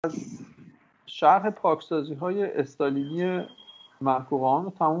شرح پاکسازی‌های استالینی محقوقان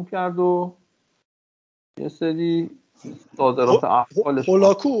رو تموم کرد و یه سری صادرات افعالش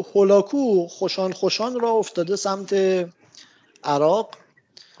هولاکو خوشان را افتاده سمت عراق.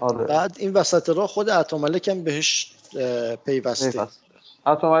 آره. بعد این وسط راه خود عطاملک هم بهش پیوسته.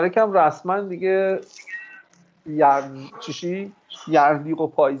 عطاملک هم رسما دیگه یردیق و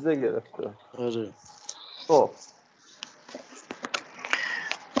پایزه گرفته. آره. خب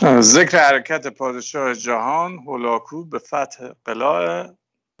ذکر حرکت پادشاه جهان هولاکو به فتح قلاع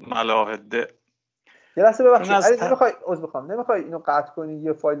ملاحده. یه لحظه ببخشید علی نمیخوای اینو قطع کنی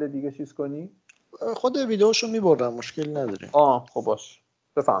یه فایل دیگه چیز کنی؟ خود ویدیوشو میبرم، مشکل نداره. خب باش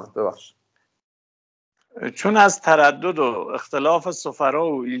بفهمید. ببخشید. چون از تردد و اختلاف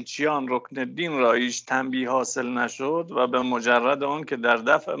سفرا و ایلچیان رکن الدین را هیچ تنبیه حاصل نشد و به مجرد آن که در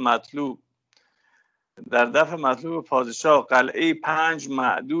دفع مطلوب پادشاه قلعه 5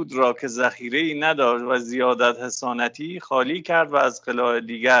 معدود را که ذخیره‌ای نداشت و زیادت حصانتی خالی کرد و از قلاع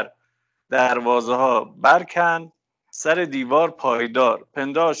دیگر دروازه ها برکند، سر دیوار پایدار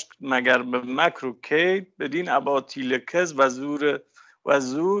پنداشت مگر به مکر و کید بدین اباطیل کذب و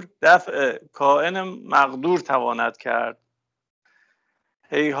زور دفع کائن مقدور تواند کرد.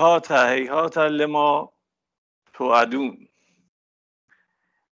 هیهات لما توعدون.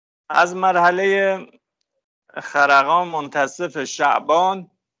 از مرحله خرقان منتصف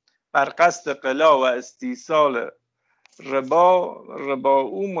شعبان بر قصد قلاع و استیصال ربا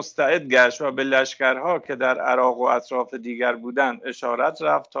او مستعد گشت و به لشکرها که در عراق و اطراف دیگر بودند اشارت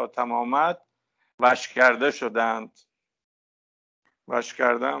رفت تا تمامت وش کرده شدند. وش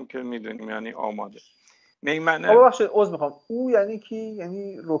کرده هم که میدونیم یعنی آماده. میمنه ببخشید عذر میخوام، او یعنی کی؟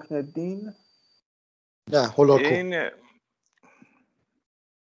 یعنی رکن الدین؟ نه هولاکو.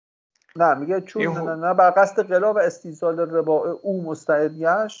 نه میگه چون نه بر قصد قلاع و استیصال ربا او مستعد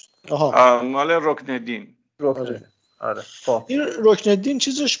گشت. مال رکن الدین. آره. خب این رکن الدین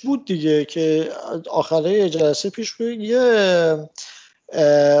چیزش بود دیگه که آخره جلسه پیش بود، یه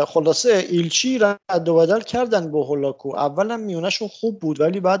خلاصه ایلچی رد و بدل کردن با هولاکو. اولا میونشون خوب بود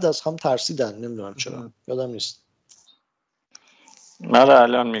ولی بعد از هم ترسیدن، نمیدونم چرا، یادم نیست. مرا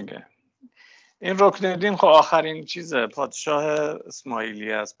الان میگه این رکن الدین خب آخرین چیزه، پادشاه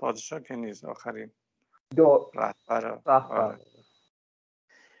اسماعیلی است، پادشاه که نیست، آخرین رهبر.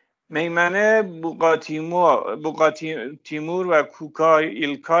 میمنه تیمور و کوکای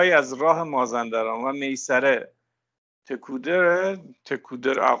ایلکای از راه مازندران و میسره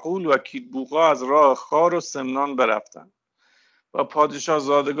تکودر عقول و کیدبوقا از راه خار و سمنان برفتند و پادشاه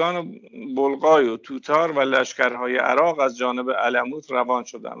زادگان بلقای و توتار و لشکرهای عراق از جانب الموت روان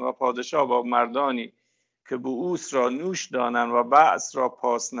شدند و پادشاه با مردانی که بؤوس را نوش دانند و بعث را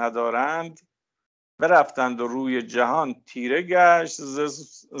پاس ندارند برفتند و روی جهان تیره گشت،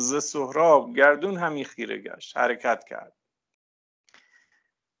 ز سهراب گردون همی خیره گشت، حرکت کرد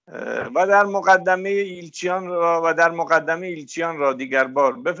و در مقدمه ایلچیان را دیگر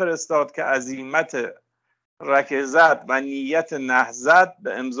بار بفرستاد که عزیمت رکزت و نیت نهضت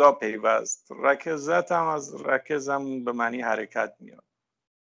به امضا پیوست. رکزت هم از رکزم به معنی حرکت میاد،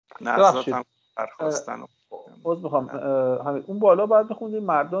 نهضت هم برخواستن. میخوام همین اون بالا باید بخوندیم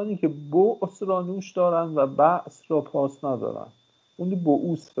مردانی که بؤس را نوش دارن و بعث را پاس ندارن. اون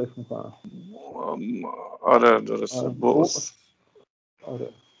بؤوس فکر میکنم. آره درسته، بؤس. آره.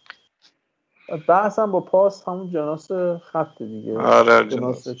 بعث هم با پاس همون جناس خط دیگه. آره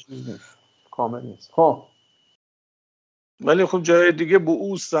جناس چیز نیست، کامل نیست. خب ولی خب جای دیگه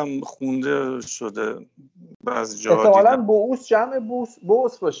بؤوس هم خونده شده بعضی جاها. احتمالاً بؤوس جمع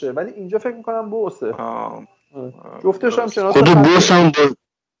بؤس باشه ولی اینجا فکر میکنم بؤسه. جفتش هم جناس خط. خود بؤس هم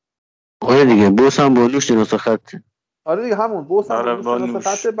آره دیگه، بؤس هم با نوش جناس خط. آره دیگه همون بؤس هم با نوش جناس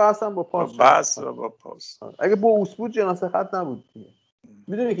خط، بعث هم با پاس. بعث با پاس. اگه بؤوس بود جناس خط نبود دیگه.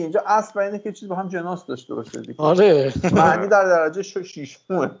 میدونی که اینجا اصل اینه که چیز با هم جناس داشته باشه دیگه. آره معنی در درجه 6.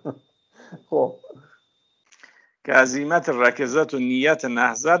 خب که عزیمت رکزت و نیت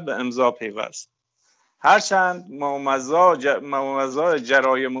نهضت به امضا پیوست. هرچند مومضا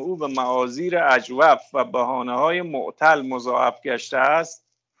جرایم او به معاذیر اجوف و بهانه‌های معتل مضاعف گشته است.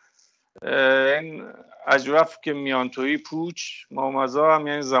 این اجوف که میانتویی پوچ، مومضا هم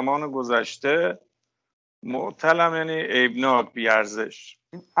یعنی زمان گذشته، معتل هم یعنی عیبناک، بیارزش.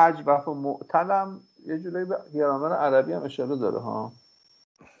 این اجوف و معتل هم یه جوری به گرامر عربی هم اشاره داره ها.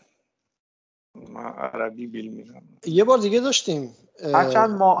 ما عربی بیل میرم. یه بار دیگه داشتیم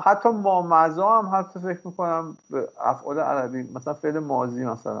حتی مومضا هم حتی فکر میکنم به افعال عربی، مثلا فعل ماضی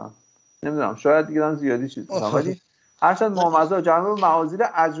مثلا، نمیدونم شاید دیگه هم زیادی چیز میکنم، ولی هرچند مومضا جمع معاذیر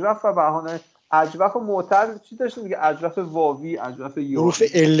اجوف و بهانه اجوف و معتل چی داشتیم دیگه؟ اجوف واوی، اجوف یائی، حروف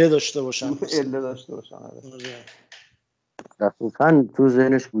عله داشته باشن. حروف عله داشته باشن. دقیقاً تو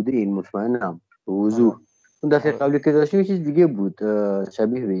ذهنش بوده این، مطمئنم به وضوح. اون دفعه قبلی که داشتیم یه چیز دیگه بود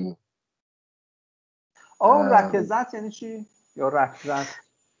شبیه به این. رکزت یعنی چی؟ یا رکزت؟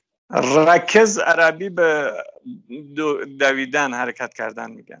 رکز عربی به دویدن، حرکت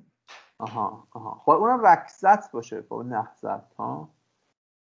کردن میگن. آها. خب اونم رکزت باشه با نهزت ها.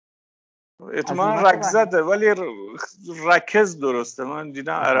 احتمالاً رکزته ولی رکز درسته. من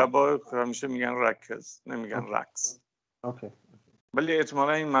دیدم عربا همیشه میگن رکز، نمیگن رکز. اوکی. ولی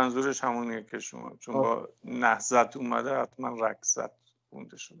احتمالاً این منظورش همونیه که شما، چون با نهزت اومده حتما رکزت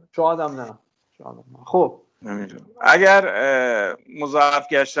خونده شده. شایدم نه. خب نمیدونم. اگر مضاعف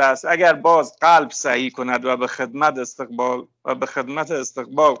گشته است، اگر باز قلب سعی کند و به خدمت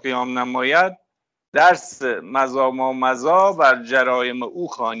استقبال قیام نماید، درس مزا ما مزا بر جرایم او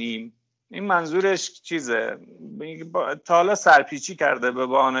خوانیم. این منظورش چیزه؟ تا حالا سرپیچی کرده به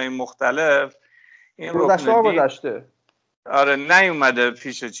بهانه‌های مختلف. این گذشته. آره نیومده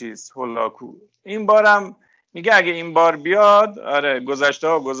پیش چیز هولاکو. این بارم میگه اگه این بار بیاد، آره گذشته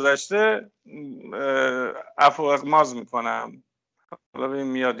ها گذشته، عفو اغماض میکنم. حالا ببین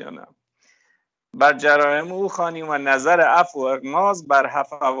میاد یا نه. بر جرایم او خوانیم و نظر عفو اغماض بر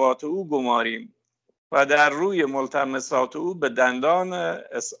هفوات او گماریم و در روی ملتمسات او به دندان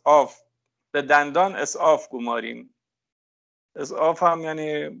اسعاف گماریم. اسعاف هم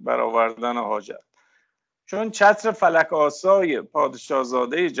یعنی برآوردن حاجت. چون چتر فلک آسای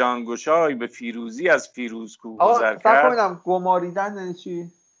پادشاهزاده جهانگشای به فیروزی از فیروزکوه گذر کرد. آقا گماریدن یعنی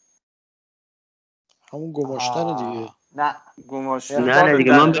چی؟ همون گماشتن دیگه. نه گماشتن. نه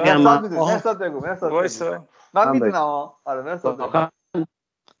دیگه من بگم. مرساد بگو. من میدونم. آره مرساد بگو.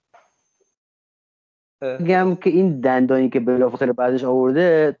 میگم که این دندانی که بلافاصله بعدش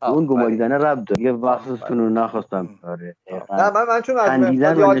آورده اون گماریدن رب داره. یه وقتتون رو نخواستم. آره نه من چون از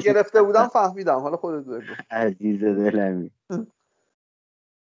مرساد یاد گرفته بودم فهمیدم. حالا خودت بگو. عزیز دلمی.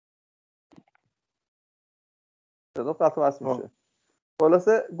 صدا قطع وصل میشه.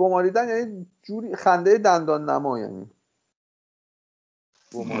 خلاصه گماریدن یعنی جوری خنده دندان نما، یعنی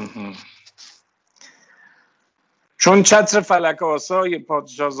چون چتر فلک آسای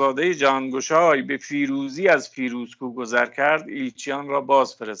پادشاهزاده جهانگشای به فیروزی از فیروزکوه گذر کرد، ایلچیان را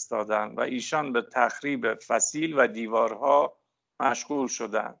باز فرستادند و ایشان به تخریب فسیل و دیوارها مشغول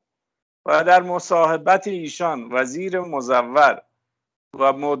شدند و در مصاحبت ایشان وزیر مزور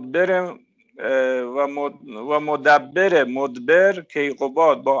و مدبر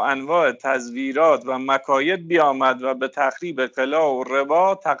کیقوباد با انواع تزویرات و مکاید بیامد و به تخریب قلاع و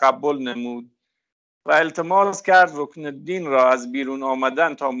ربا تقبل نمود و التماس کرد رکن الدین را از بیرون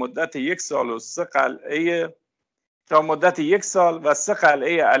آمدن تا مدت 1 سال و 3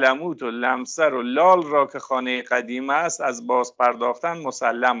 قلعه الموت و لمسر و لال را که خانه قدیم است از باز پرداختن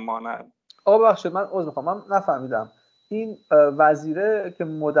مسلم ماند. ببخشید من عذر میخوام، من نفهمیدم. این وزیره که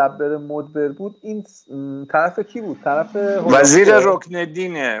مدبر بود این طرف کی بود؟ طرف وزیر رکن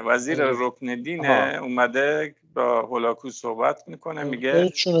الدینه. اومده با هولاکو صحبت میکنه، میگه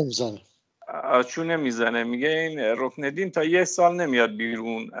چونه میزنه. میگه این رکن الدین تا 1 سال نمیاد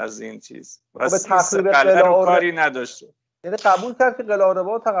بیرون از این چیز و قلعه رو کاری نداشته. یعنی قبول کرد که قلاع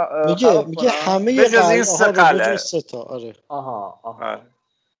ربا میگه همه قلعه ها رو بجز 3 تا. آره.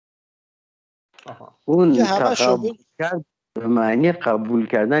 اون تقبل کرد به معنی قبول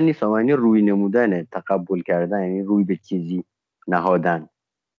کردن نیست، معنی روی نمودنه. تقبل کردن یعنی روی به چیزی نهادن.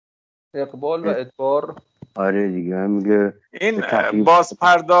 اقبال و ادبار. آره دیگه. من میگه این باز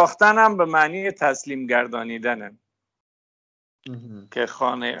پرداختن هم به معنی تسلیم گردانیدنه که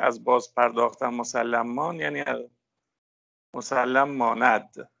خانه از باز پرداختن مسلمان یعنی مسلم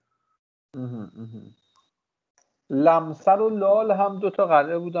ماند. لمسر و لال هم 2 تا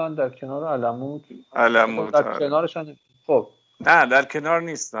قلعه بودن در کنار الموت. در کنارشان. خب نه در کنار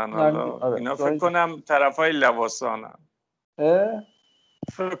نیستن. اینا فکر کنم طرفای لواسانن.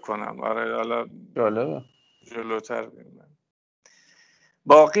 فکر کنم. آره حالا جالبه. جلوتر ببینم.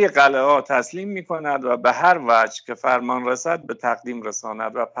 باقی قلعه ها تسلیم می کند و به هر وجه که فرمان رسد به تقدیم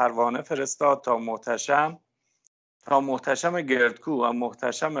رساند و پروانه فرستاد تا محتشم گردکو و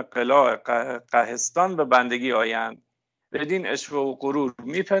محتشم قلاع قهستان به بندگی آیند. بدین عشوه و غرور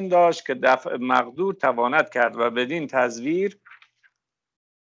میپنداشت که دفع مقدور تواند کرد و بدین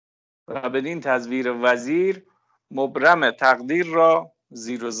تزویر وزیر مبرم تقدیر را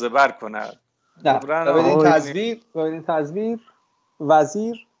زیر و زبر کند. بدین تزویر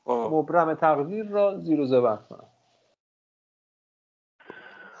وزیر مبرم تقدیر را زیر و زبر کند.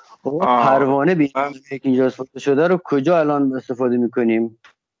 پروانه که اینجا استفاده شده رو کجا الان استفاده میکنیم؟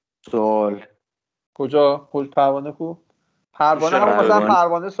 سوال. کجا پروانه کو؟ پروانه هم مثلا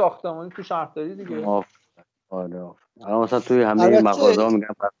پروانه ساختمانی تو شهرداری دیگه. آره مثلا توی همه مغازه‌ها میگن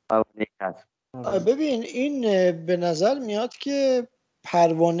پروانه هست. ببین این به نظر میاد که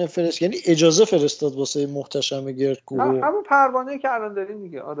پروانه یعنی اجازه فرستاد واسه محتشم گردکوه. همون پروانه که الان داریم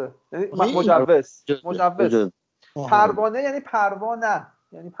دیگه. آره یعنی مجوز. پروانه یعنی پروانه،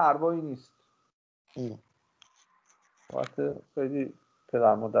 یعنی پروایی نیست. وقت خیلی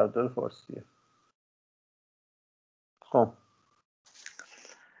پدر مادر داره فارسیه. خب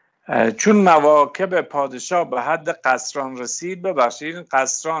چون مواکب پادشاه به حد قصران رسید، ببخشید این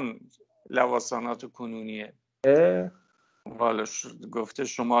قصران لواسانات کنونیه. والا گفته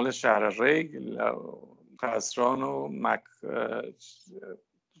شمال شهر ری، قصران و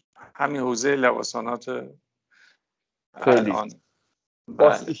همین حوزه لواسانات الان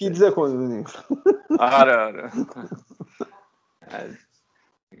باز هیلز کنونی. آره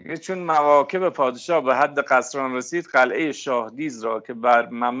چون مواکب پادشاه به حد قصران رسید، قلعه شاهدیز را که بر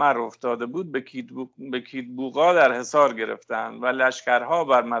ممر افتاده بود به کیدبوغا در حصار گرفتند و لشکرها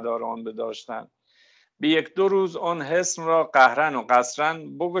بر مدار آن بداشتند. به 1-2 روز آن حصن را قهرن و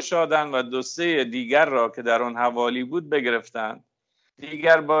قصرن بگشادند و 2-3 دیگر را که در آن حوالی بود بگرفتند.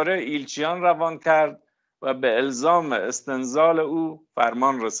 دیگر باره ایلچیان روان کرد و به الزام استنزال او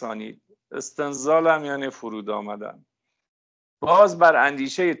فرمان رسانید. استنزال هم یعنی فرود آمدن. باز بر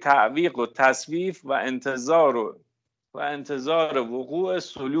اندیشه تعویق و تصویف و انتظار وقوع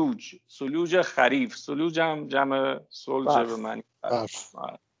سلوج خریف. سلوج هم جمع سلجه به معنی برف.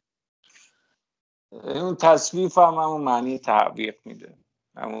 اون تصویف هم همون معنی تعویق میده.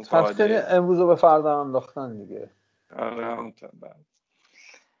 همون فایده امروز رو به فردا انداختن دیگه. آره همون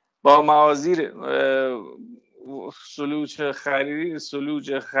با معاذیر سلوج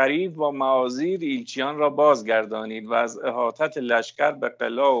خریف با معاذیر ایلچیان را بازگردانید و از احاطت لشکر به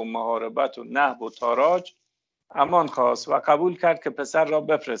قلاع و محاربت و نهب و تاراج امان خواست و قبول کرد که پسر را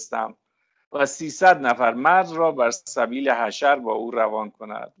بفرستم و 300 نفر مرد را بر سبیل حشر با او روان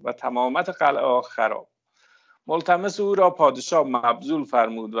کند و تمامت قلعه خراب. ملتمس او را پادشاه مبذول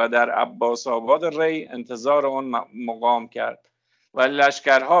فرمود و در عباس آباد ری انتظار آن مقام کرد و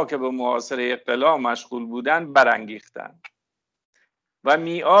لشکرها که به محاصره قلاع مشغول بودند برانگیختند و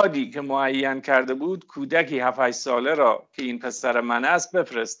میعادی که معین کرده بود کودکی 7-8 ساله را که این پسر من است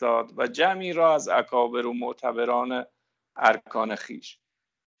بفرستاد و جمعی را از اکابر و معتبران ارکان خیش.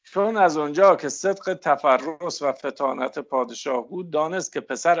 چون از آنجا که صدق تفرس و فطانت پادشاه بود دانست که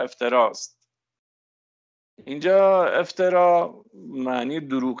پسر افتراست. اینجا افترا معنی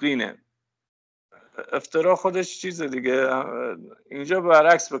دروغینه. افترا خودش چیز دیگه، اینجا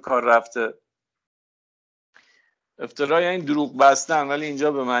برعکس به کار رفته. افترا یعنی دروغ بستن، ولی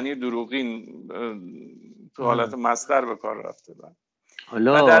اینجا به معنی دروغین تو حالت مصدر به کار رفته.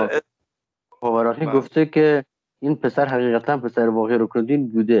 حالا خبراخی گفته که این پسر حقیقتا پسر واقعی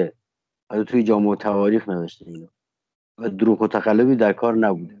رکنالدین بوده، حالا توی جامعه تواریخ نوشته اینو و دروغ و تقلبی در کار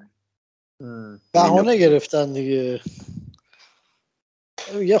نبوده. بهانه گرفتن دیگه.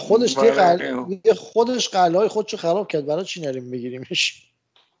 یه خودش قلعه‌های خودشو خراب کرد، برای چی نریم بگیریمش؟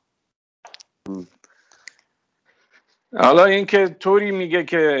 حالا این که طوری میگه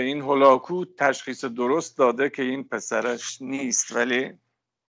که این هولاکو تشخیص درست داده که این پسرش نیست، ولی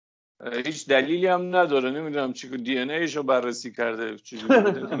هیچ دلیلی هم نداره. نمیدونم چی که دی ان ایشو بررسی کرده چجوری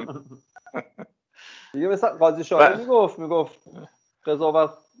بوده. دیگه مثلا قاضی شاهی میگفت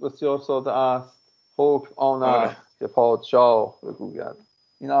قضاوت بسیار ساده است، حکم آن است که پادشاه بگوید.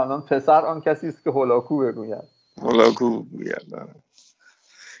 این الان پسر آن کسی است که هولاکو بگوید.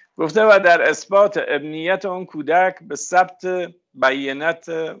 گفته و در اثبات ابنیت آن کودک به ثبت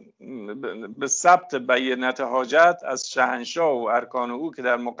بینت حاجت از شهنشاه و ارکان او که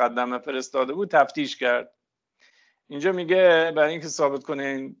در مقدمه فرستاده بود تفتیش کرد. اینجا میگه برای اینکه ثابت کنه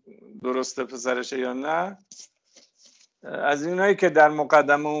این درسته پسرشه یا نه، از اینایی که در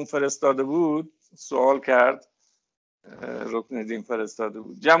مقدمه اون فرستاده بود سوال کرد. رکن دین فرستاده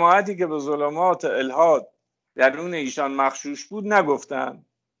بود. جماعتی که به ظلمات الحاد درون ایشان مغشوش بود نگفتن،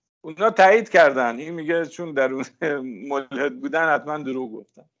 اونا تایید کردن. این میگه چون درون ملحد بودن حتما دروغ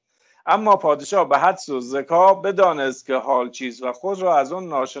گفتن. اما پادشاه به حدس و ذکا بدانست که حال چیز و خود را از آن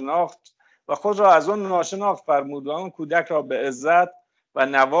ناشناخت فرمود و آن کودک را به عزت و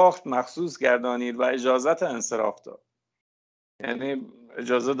نواخت مخصوص گردانید و اجازت انصراف داد، یعنی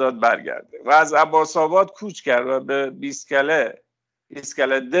اجازه داد برگرده و از عباس آباد کوچ کرد و به بیسکله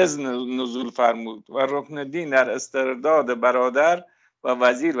دز نزول فرمود و رکن دین در استرداد برادر و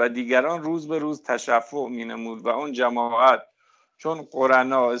وزیر و دیگران روز به روز تشفع می نمود و اون جماعت چون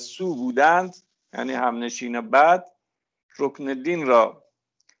قرناء سو بودند، یعنی همنشین بد، رکن دین را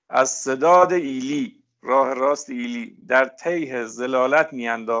از سداد ایلی، راه راست ایلی، در تیه زلالت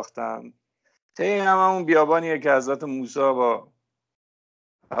میانداختند. تیه همون بیابانیه که حضرت موسی با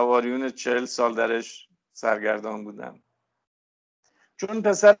حواریون 40 سال درش سرگردان بودن. چون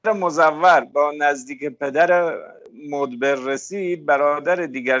پسر مزور با نزدیک پدر مدبر رسید، برادر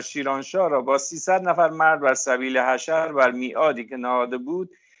دیگر شیرانشاه را با 300 نفر مرد بر سبیل حشر بر میعادی که نهاده بود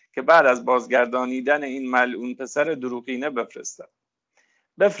که بعد از بازگردانیدن این ملعون پسر دروغینه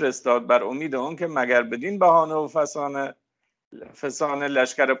بفرستاد بر امید اون که مگر بدین بهانه و فسانه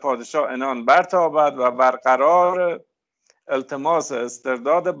لشکر پادشاه عنان برتابد و برقرار التماس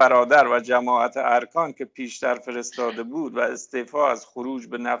استرداد برادر و جماعت ارکان که پیشتر فرستاده بود و استعفا از خروج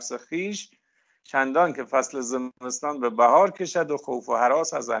به نفس خیش، چندان که فصل زمستان به بهار کشد و خوف و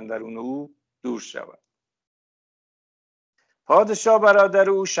هراس از اندرون او دور شود. پادشاه برادر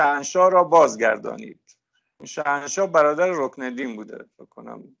او شهنشاه را بازگردانید. شهنشاه برادر رکنالدین بوده فکر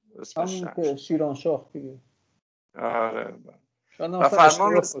کنم اسمش همون شیرانشاه دیگه. آره. و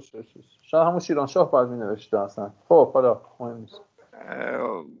فرمان شاه همون شیرانشاه باید می‌نوشته اصلا. خب حالا مهم نیست.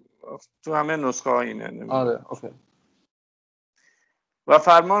 تو همه نسخه ها اینه. آره اوکی. و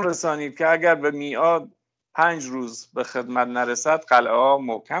فرمان رسانید که اگر به میعاد 5 روز به خدمت نرسد قلعه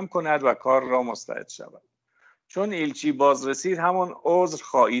محکم کند و کار را مستعد شود. چون ایلچی باز رسید همون عذر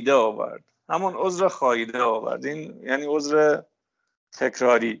خاییده آورد. این یعنی عذر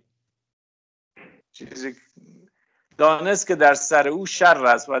تکراری. چیزی دانست که در سر او شر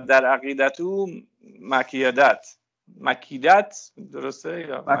است و در عقیدت او مکیدت درسته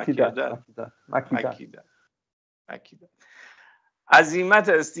یا مکیدت عزیمت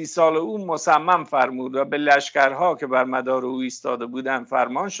استیصال او مصمم فرمود و به لشکرها که بر مدار او ایستاده بودند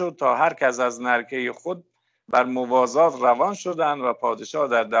فرمان شد تا هر کس از نرکه خود بر موازات روان شدند و پادشاه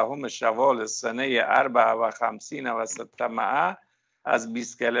در 10 شوال سنه 54 و 600 از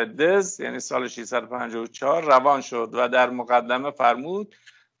بیسکلدز یعنی سال 654 روان شد و در مقدمه فرمود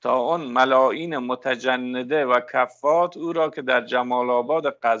تا اون ملاعین متجنده و کفات او را که در جمال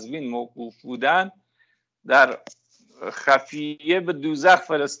آباد قزوین موقوف بودند در خفیه به دوزخ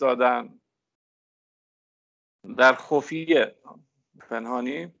فرستادن، در خفیه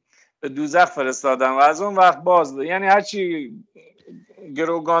پنهانی به دوزخ فرستادن و از اون وقت باز یعنی هرچی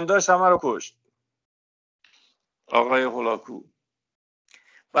گروگان داشت همه رو کشت آقای هولاکو.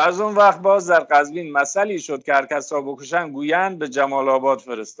 و از اون وقت باز در قزوین مسئله شد که هر کس را بکشن گویند به جمال آباد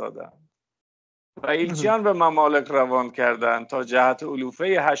فرستادن و ایلچیان به ممالک روان کردند تا جهت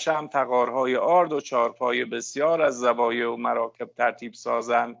علوفه حشم تغارهای آرد و چارپای بسیار از زوایای و مراکب ترتیب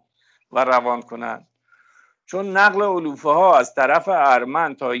سازند و روان کنند. چون نقل علوفه ها از طرف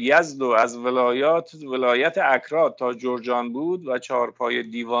ارمن تا یزد و از ولایت اکراد تا جرجان بود و چارپای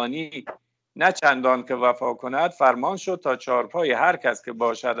دیوانی نه چندان که وفا کند، فرمان شد تا چارپای هر کس که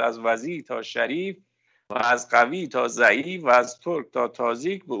باشد از وضیع تا شریف و از قوی تا ضعیف و از ترک تا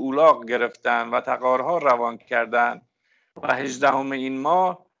تازیک به اولاغ گرفتند و تغارها روان کردند و 18 این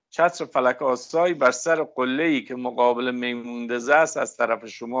ماه چتر فلک آسای بر سر قله‌ای که مقابل میموندزه است از طرف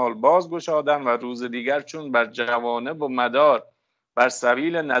شمال باز گشادند و روز دیگر چون بر جوانب و مدار بر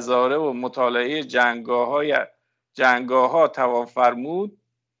سبیل نظاره و مطالعه جنگاه ها طواف فرمود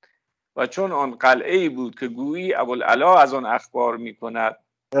و چون آن قلعه‌ای بود که گویی ابوالعلا از آن اخبار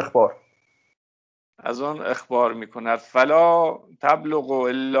می‌کند فلا تبلغ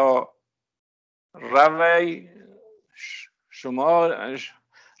الا روی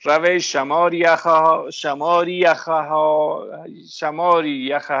شماری یخها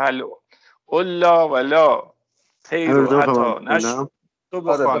الا ولا تیر حتی نشد. تو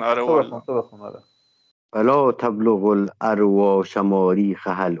بخوان. آره فلا تبلغ الاروا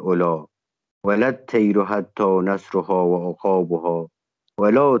شماریخها الاولا ولا تیر حتی نصرها و عقابها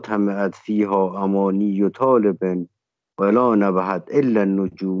ولا طمعت فیها امانی طالب ولا نبحت الا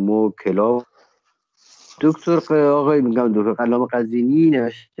النجوم کلا. آقای دکتر علامه قزوینی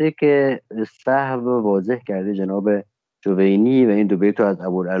نوشته که صحو واضح کرده جناب جوینی و این دو بیت رو از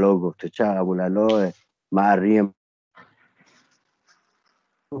ابوالعلا گفته. چه ابوالعلا معری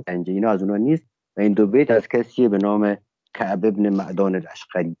گنجه اینا از اونا نیست و این دو بیت از کسیه به نام کعب ابن معدان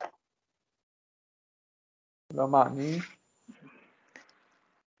الاشقری.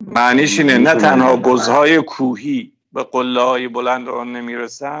 معنیش اینه نه تنها بزهای کوهی به قله‌های بلند آن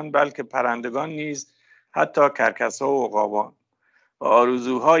نمیرسند بلکه پرندگان نیز حتی کرکس‌ها و عقابان و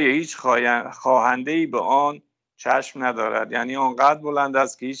آرزوهای هیچ خواهنده‌ای به آن چشم ندارد، یعنی آنقدر بلند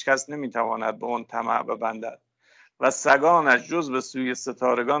است که هیچ کس نمیتواند به آن طمع ببندد و سگانش جز به سوی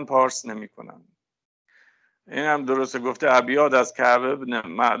ستارگان پارس نمی‌کنند. این هم درسته گفته ابیات از کعب ابن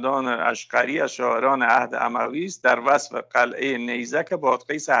معدان اشقری از شاعران عهد اموی است، در وصف قلعه نیزک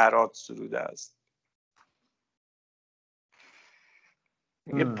بادغیس هرات سروده است.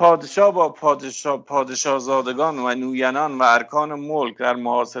 میگه پادشاه با پادشاه زادگان و نوینان و ارکان ملک در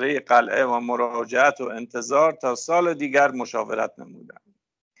محاصره قلعه و مراجعت و انتظار تا سال دیگر مشاورت نمودند.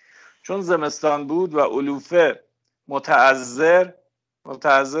 چون زمستان بود و علوفه متعذر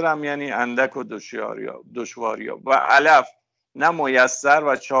هم یعنی اندک و دشواریا و علف نه میسر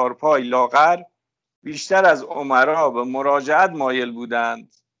و چارپای لاغر، بیشتر از امرا به مراجعت مایل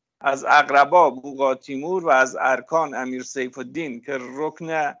بودند. از اقربا بوقا تیمور و از ارکان امیر سیف الدین که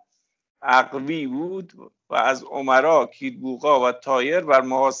رکن عقوی بود و از امرا کیدبوقا و طایر بر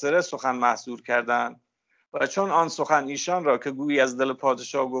محاصره سخن محصور کردند و چون آن سخن ایشان را که گویی از دل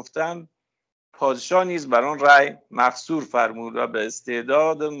پادشاه گفتند، پادشاه نیز بر آن رأی مقصور فرمود و به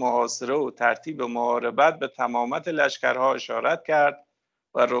استعداد محاصره و ترتیب محاربت به تمامت لشکرها اشارت کرد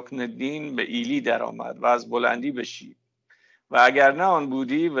و رکن الدین به ایلی درآمد و از بلندی بشید و اگر نه آن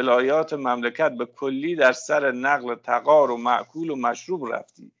بودی ولایات مملکت به کلی در سر نقل تقار و معکول و مشروب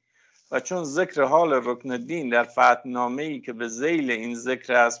رفتی. و چون ذکر حال رکن الدین در فتحنامه‌ای که به ذیل این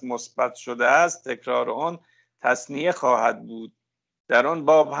ذکر است مثبت شده است، تکرار آن تصنیه خواهد بود، در آن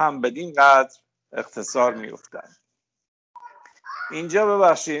باب هم بدین قدر اختصار می‌افتد. اینجا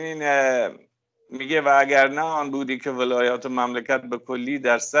ببخشید این میگه و اگر نه آن بودی که ولایات مملکت به کلی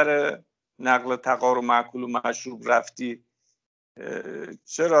در سر نقل تقار و معکول و مشروب رفتی،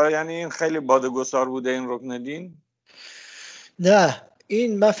 چرا؟ یعنی این خیلی بادگسار بوده این رکن الدین؟ نه،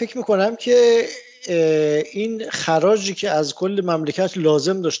 این من فکر میکنم که این خراجی که از کل مملکت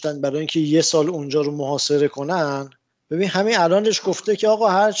لازم داشتن برای اینکه یه سال اونجا رو محاصره کنن، ببین همین الانش گفته که آقا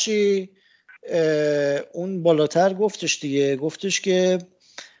هرچی اون بالاتر گفتش دیگه، گفتش که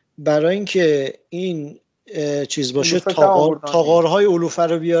برای اینکه این چیز باشه تاغارهای علوفه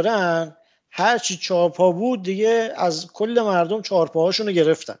رو بیارن، هرچی چهارپا بود دیگه از کل مردم چهارپاهاشون رو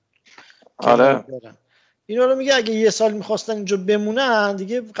گرفتن. آره. اینا رو میگه اگه یه سال میخواستن اینجا بمونن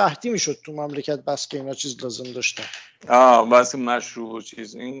دیگه قحطی میشد تو مملکت، بس که اینا چیز لازم داشتن. بس مشروب و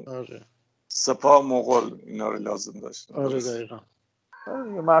چیز این. آره. سپاه مغول اینا رو لازم داشتن. آره دقیقا.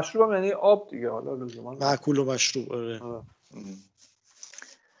 مشروب هم یعنی آب دیگه، حالا لزوما معکول و مشروب. آره.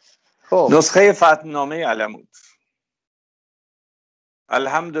 خب نسخه فتحنامه الموت.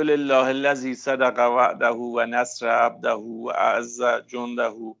 الحمدلله الذی صدق وعده و نصر عبده و اعز جنده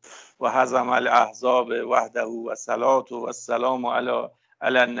و هزم الاحزاب وحده و صلاة و السلام علی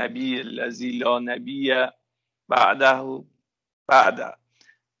النبی الذی لا نبی بعده.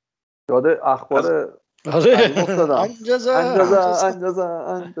 یاد اخبار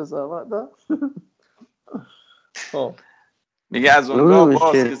انجزه وعده. خب میگه از اونجا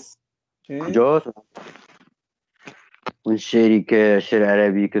باز کجاست اون شعری که شعر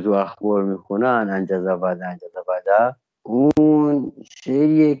عربی که تو اخبار میخونن انجزه وعده، اون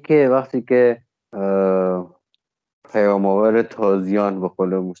شعریه که وقتی که پیامآور تازیان به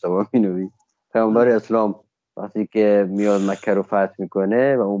قول مصطفی مینوی پیامبر اسلام وقتی که میاد مکه رو فتح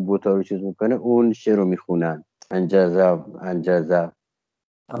میکنه و اون بوتا رو چیز میکنه، اون شعر رو میخونن انجزه.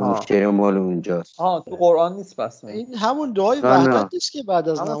 اون شعر مال اونجاست. تو قرآن نیست پس. این همون دعای وحدت نیست که بعد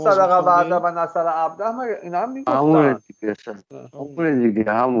از نماز صدقه وعده و نصر عبده اینا هم میگفتن. همون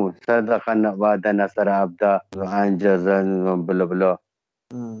دیگه همون صدقه وعده نصر عبده و انجزه بلا بلا.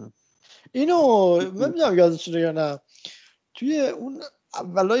 اینو نمیدونم یادتونه یا نه، توی اون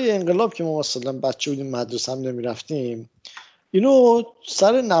اولای انقلاب که ما مثلا بچه بودیم مدرسه هم نمیرفتیم، اینو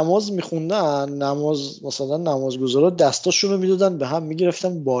سر نماز میخوندن، مثلا نمازگزارا دستاشونو میدادن به هم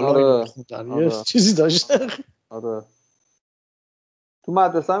میگرفتن بالا میخوندن. یه چیزی داشتن. آره تو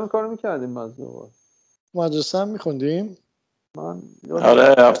مدرسه هم کارو میکردیم. مدرسه هم میخوندیم.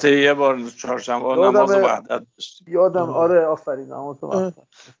 آره هفته یه بار چهارشنبه نماز وحدت یادم. آره آفرین نماز وحدت.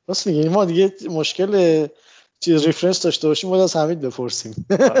 راست میگی ما دیگه مشکل چیز ریفرنس داشته باشیم باید از حمید بپرسیم.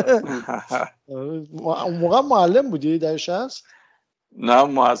 اون موقع معلم بودی در 60؟ نه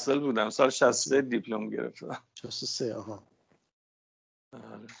محصل بودم، سال 63 دیپلم گرفتم. 63 آها.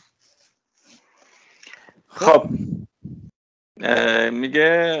 خب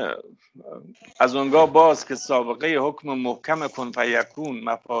میگه از اونگاه باز که سابقه حکم محکم کن فیکون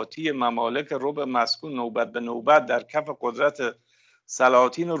مفاتی ممالک ربع مسکون نوبت به نوبت در کف قدرت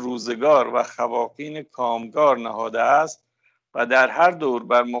سلاطین و روزگار و خواقین کامگار نهاده است و در هر دور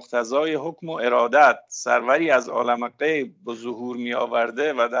بر مقتضای حکم و ارادت سروری از عالم غیب به ظهور می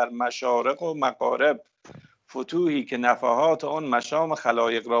آورده و در مشارق و مغارب فتوحی که نفحات آن مشام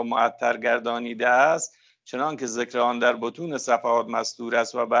خلایق را معطر گردانیده است، چنان که ذکر آن در بطون صفحات مستور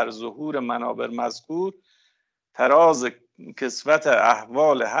است و بر ظهور منابر مذکور، تراز کسوت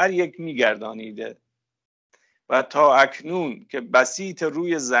احوال هر یک میگردانیده و تا اکنون که بسیط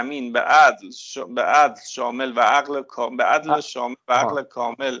روی زمین به عدل شامل و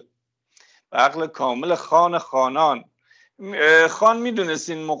عقل کامل خان خانان. خان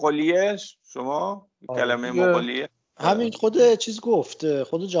میدونستین مغولیه شما؟ کلمه مغولیه همین خود چیز گفت،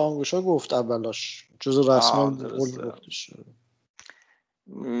 خود جهانگشا گفت اولاش جز رسما مغول گفتش.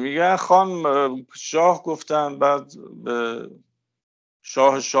 میگن خان شاه گفتن، بعد به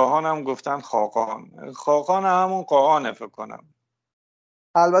شاهان هم گفتن خاقان. خاقان همون قاآنه فکر کنم.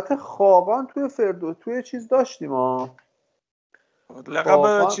 البته خاقان توی چیز داشتیم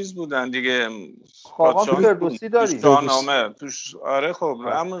لقب چیز بودن دیگه. خاقان تو فردوسی داریم. توش شاهنامه توش. آره خب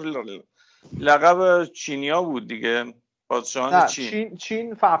همون لقب چینیا بود دیگه، پادشاهان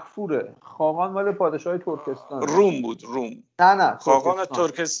چین فغفوره. خاقان مال پادشاه ترکستان روم بود. روم نه خاقان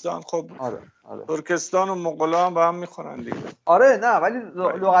ترکستان. خب آره. ترکستان و مغولا هم با هم میخورن دیگه. آره نه، ولی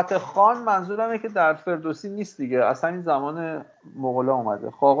لغت خان منظورمه که در فردوسی نیست دیگه، اصلا این زمان مغولا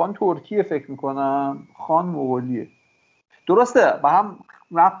اومده. خاقان ترکیه فکر میکنم، خان مغولیه. درسته با هم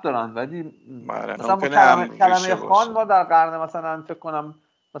ربط دارن، ولی مثلا کلمه خان ما در قرن مثلا فکر کنم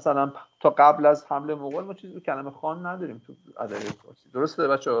مثلا تا قبل از حمله مغول ما چیزی کلمه خان نداریم تو ادبیات فارسی. درسته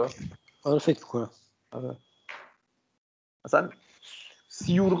بچه‌ها؟ آره فکر می‌کنم. آره. مثلا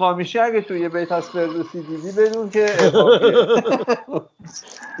سیورقامیشی اگه توی یه بیت از فردوسی دیدی بدون که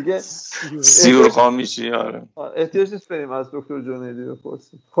دیگه سیورقامیشی. آره احتیاج نیست بریم از دکتر جنیدی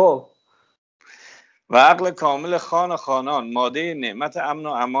بپرسیم. خب و عقل کامل خان خانان، ماده نعمت امن و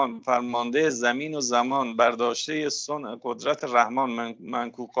امان، فرمانده زمین و زمان، برداشته صنع قدرت رحمان،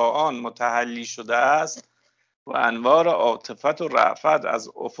 منکوقان متحلی شده است و انوار عاطفت و رأفت از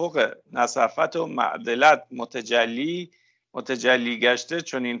افق نصفت و معدلت متجلی گشته،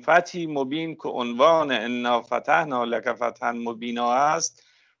 چون این فتحی مبین که عنوان انا فتحنا لک فتحا مبینا است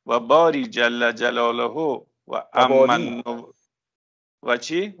و باری جل جلاله و امن و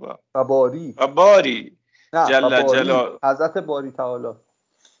چی؟ و باری جل جلال حضرت باری تعالی.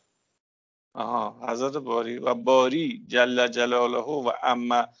 حضرت باری و باری جل جلاله و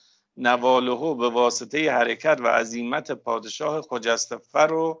اما نواله به واسطه حرکت و عظیمت پادشاه خجسته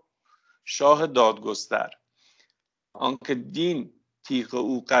فر و شاه دادگستر، آنکه دین تیغ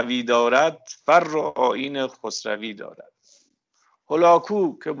او قوی دارد، فر و آیین خسروی دارد.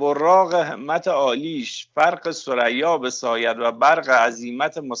 هلاکو که براق همت عالیش فرق ثریا بساید و برق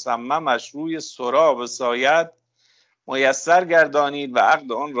عظیمت مصممش روی سرا بساید، میسر گردانید و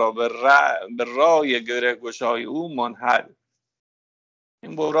عقد آن را به رای گره گشای او منحل.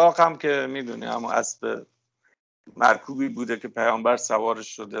 این براق هم که میدونی اما اسب مرکوبی بوده که پیامبر سوارش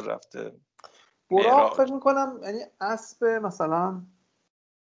شده رفته. براق فکر میکنم یعنی اسب مثلا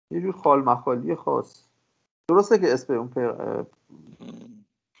یه جور خال مخالی خاص. درسته که اسم اون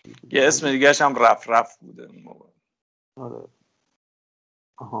یه اسم دیگهش هم رف بوده اون موقع. آره.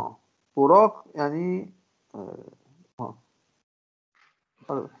 براق یعنی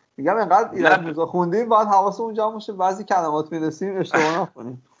آره. میگم اینقدر ایراد موزا خوندیم باید حواسمون جمع باشه بعضی کلمات میرسیم اشتباه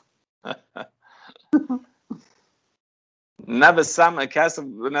نکنیم. نه به سمع کس.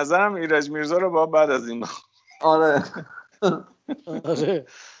 به نظرم ایرج میرزا رو با بعد از این آره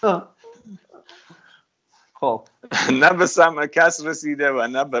خب نه به سمع کس رسیده و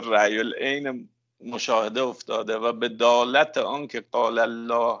نه به رأی العین مشاهده افتاده و به دالت آن که قال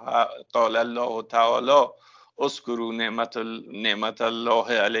الله تعالی اذکروا نعمت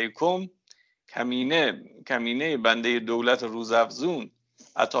الله علیکم، کمینه بنده دولت روزافزون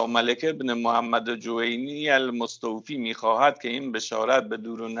عطاملک ابن محمد جوینی المستوفی میخواهد که این بشارت به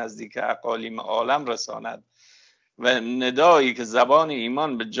دور و نزدیک اقالیم عالم رساند و ندایی که زبان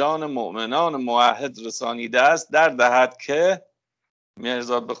ایمان به جان مؤمنان موحد رسانیده است در دهد که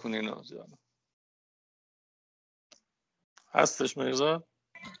مهرزاد بخونین و جان هستش مهرزاد؟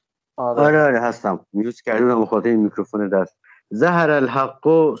 آره هستم. میوز کردم خاطر این میکروفون دست. ظهر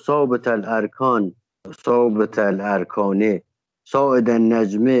الحق ثابت الارکان ثابت الارکانه صاعد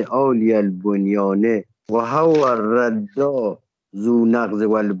النجم عالی البنیانه و هو الردا ذو نقض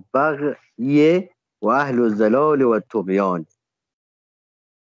والبغی و اهل الزلال و الطغیان.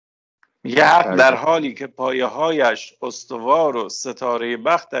 یه حق در حالی که پایه هایش استوار و ستاره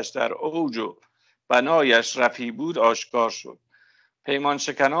بختش در اوج و بنایش رفیع بود آشکار شد. پیمان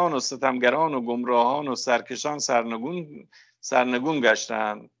شکنان و ستمگران و گمراهان و سرکشان سرنگون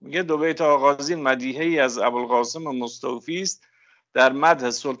گشتند. میگه دو بیت آغازین مدیحه‌ای از ابوالقاسم مستوفی است در مدح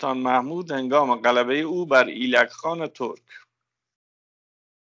سلطان محمود هنگام غلبه او بر ایلک خان ترک.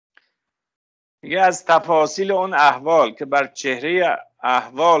 میگه از تفاصیل اون احوال که بر چهره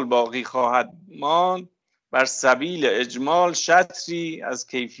احوال باقی خواهد ماند بر سبیل اجمال شطری از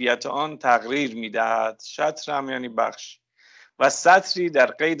کیفیت آن تقریر می‌دهد. شطر هم یعنی بخش. و سطری در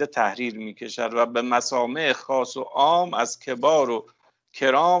قید تحریر می‌کشد و به مسامع خاص و عام از کبار و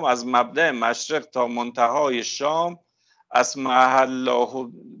کرام، از مبدأ مشرق تا منتهای شام، از محله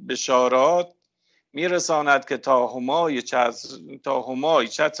بشارات میرساند که تا همای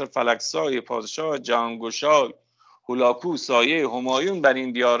چتر فلکسای پادشاه جهانگشا هولاکو سایه همایون بر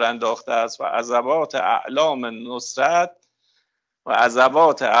این دیار انداخته است و عذبات اعلام نصرت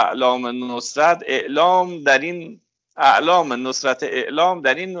اعلام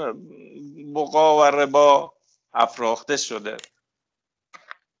در این بقا و ربا افراخته شده.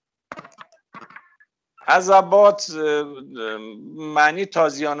 عذبات معنی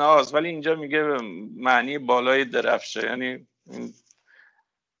تازیانه هاست، ولی اینجا میگه معنی بالای درفشه، یعنی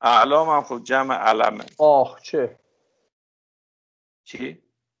اعلام هم خب جمع علمه. چه چی؟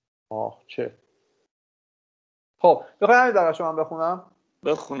 چه خب بخوای همین درشو من بخونم؟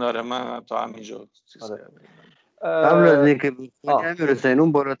 بخون. آره من تا همینجا قبل از اینکه بخونیم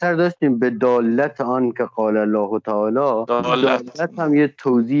اون بالاتر داشتیم به دالت آن که قال الله تعالی. دالت هم یه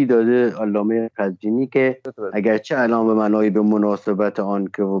توضیح داده علامه قزوینی که اگرچه الان به معنای به مناسبت آن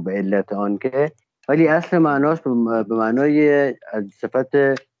که و به علت آن که، ولی اصل معناش به معنای صفت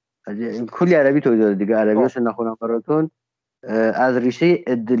کلی عربی توضیح داده دیگه، عربیاشو نخونم براتون. از ریشه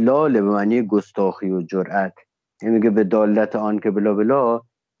ادلال به معنی گستاخی و جرأت، یعنی میگه به دالت آن که بلا بلا،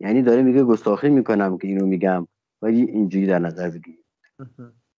 یعنی داره میگه گستاخی میکنم که اینو میگم، ولی اینجوری در نظر بگیرید.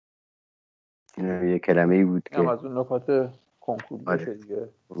 این یه کلمه‌ای بود که از اون نکات کنکوری باشه دیگه.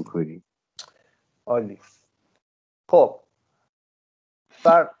 کنکوری. عالی. خب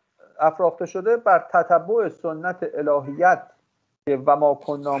بر افراخته شده بر تتبع سنت الهیت که و ما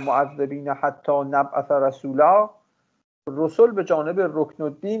کنا معذبین حتی نبعث رسولا، رسول به جانب رکن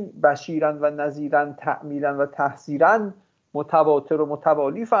الدین بشیرن و نذیرن، تعمیرن و تحذیرن متواتر و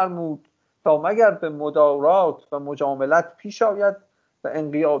متوالی فرمود تا مگر به مدارات و مجاملت پیش آید و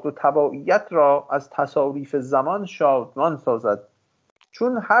انقیاد و تبعیت را از تصاریف زمان شادمان سازد.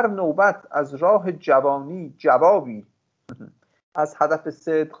 چون هر نوبت از راه جوانی جوابی، از هدف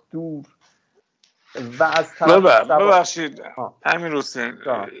صدق دور و از ببخشید همین حسین،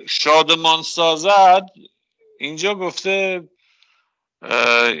 شادمان سازد اینجا گفته،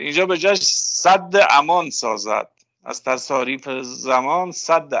 اینجا به جاش صد امان سازد، از تصاریف زمان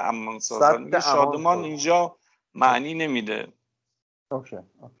صد امان سازد. میگه شادمان اینجا معنی نمیده. اوکی.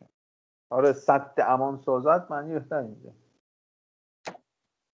 آره صد امان سازد معنی بهتر میده.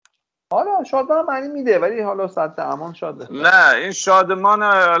 حالا شادمان معنی میده، ولی حالا صد امان شاده. نه این شادمان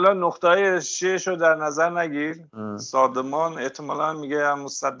حالا نقطه‌های شیش رو در نظر نگیر. شادمان احتمالاً میگه همون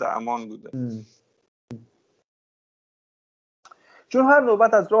صد امان بوده. چون هر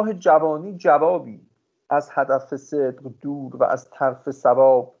نوبت از راه جوانی جوابی، از هدف صدق دور و از طرف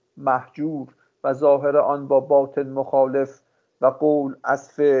ثواب محجور و ظاهر آن با باطن مخالف و قول از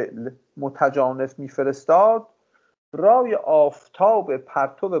فعل متجانف میفرستاد، رای آفتاب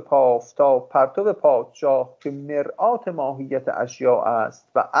پرتو پادشاه که مرآت ماهیت اشیاء است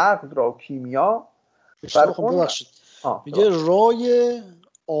و عقل را کیمیا. میگه رای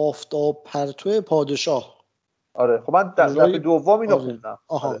آفتاب پرتو پادشاه. آره خب من دفعه دومی رو خوندم.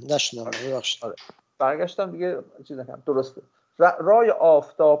 نشدم ببخشید. برگشتم دیگه چیز نکنم. درسته. رای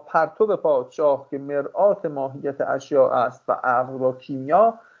آفتاب پرتو پادشاه که مرآت ماهیت اشیاء است و عقل را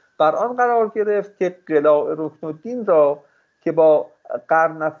کیمیا بر آن قرار گرفت که قلاع رکن الدین را که با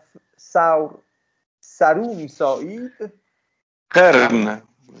قرن سرو میسایید،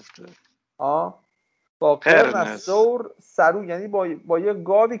 با قرن سرو یعنی با یه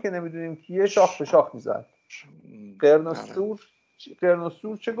گاوی که نمیدونیم کیه شاخ به شاخ میزد. قرن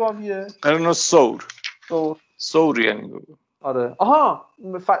سور چه گاویه؟ قرن سور یعنی آره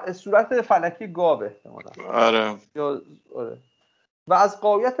صورت فلکی گاوه احتمالاً. آره. و از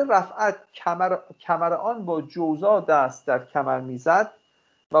غایت رفعت کمر آن با جوزا دست در کمر میزد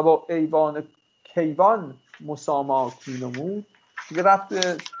و با ایوان کیوان مسامات مینمود. دیگه رفت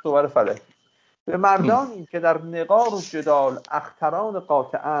صور فلکی. به مردانی که در نقار و جدال اختران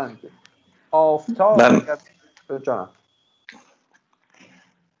قاطعند، آفتاب جانم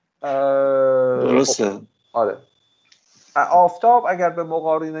درسته. آره آفتاب اگر به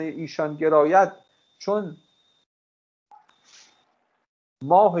مقارنه ایشان گراید چون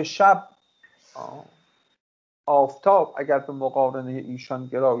ماه شب آفتاب اگر به مقارنه ایشان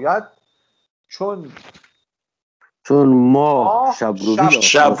گراید چون ماه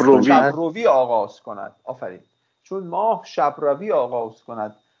شبروی آغاز کند. آفرین. چون ماه شبروی آغاز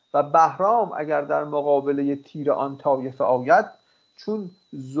کند و بهرام اگر در مقابله تیر آن طایفه آید چون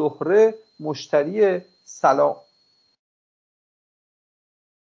زهره مشتری سلام.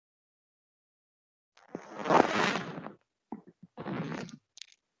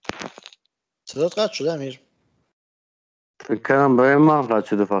 صدات قطع شده امیر؟ فکر کنم برای ما قطع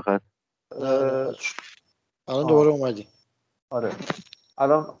شده فقط. الان دوباره اومدی. آره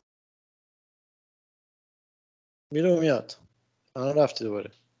الان میره و میاد. الان رفتی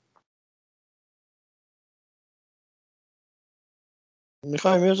دوباره.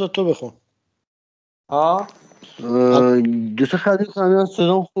 میخوای میرزا تو بخون. دو سه خیلی کنم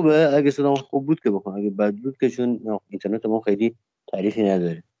صدام خوبه. اگه صدام خوب بود که بخونم، اگه بد بود که چون اینترنت ما خیلی تعریفی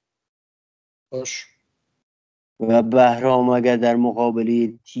نداره. باش. و بهرام اگر در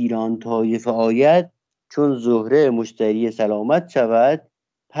مقابله تیران طایفه آید، چون زهره مشتری سلامت شود،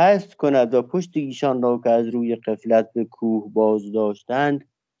 پست کند و پشت ایشان را که از روی غفلت به کوه باز داشتند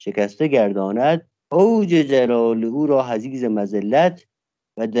شکسته گرداند. اوج جلال او را حضیض مذلت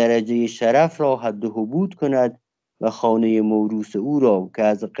و درجه شرف را حد و حبود کند و خانه موروث او را که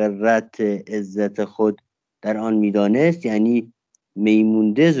از قررت عزت خود در آن میدانست، یعنی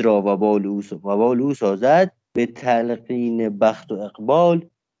میموندز را وبال او سازد. به تلقین بخت و اقبال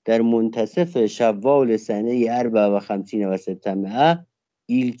در منتصف شوال سنه 54 و 600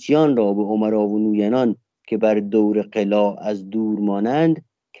 ایلچیان را به امرا و نوینان که بر دور قلاع از دور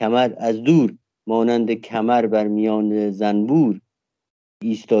مانند کمر بر میان زنبور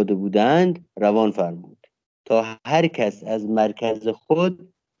ایستاده بودند روان فرمود تا هر کس از مرکز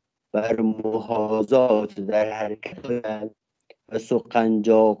خود بر محاذات در حرکت و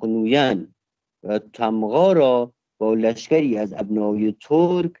سقنجاق نوین و تمغا را با لشکری از ابنای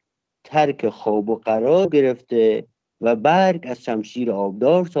ترک ترک خواب و قرار گرفته و برگ از شمشیر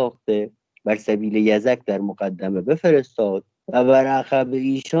آبدار ساخته بر سبیل یزک در مقدمه بفرستاد و بر عقب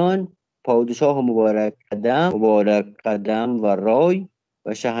ایشان پادشاه مبارک قدم و رای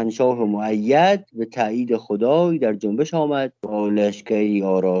و شهنشاه مؤید به تایید خدای در جنبش آمد با لشکری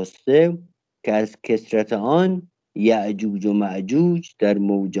آراسته که از کثرت آن یأجوج و مأجوج در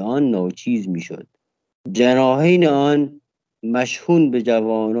موج آن ناچیز میشد. جناحین آن مشحون به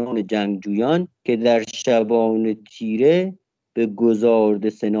جوانان جنگجویان که در شبان تیره به گذارد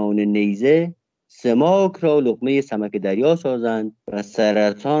سنان نیزه سماک را لقمه سمک دریا سازند و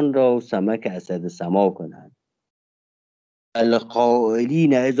سرطان را سمک اسد سما کنند.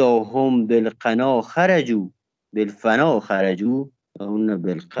 القائلین اذا هم بالقنا خرجوا بالفنا خرجوا اون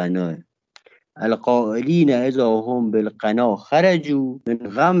بالقنا القائلین اذا هم بالقنا خرجوا من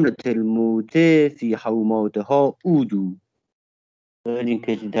غمرة الموت فی حوماتها اودو. این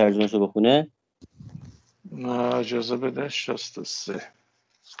کسی ترجمه‌شو بخونه؟ نه اجازه بده. 63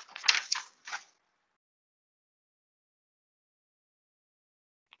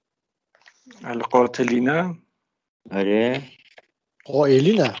 القاتلین. آره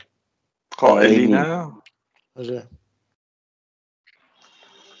قائلینه. آره.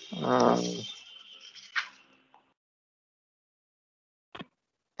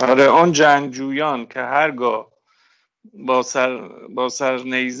 آره آن جنگجویان که هرگاه با سر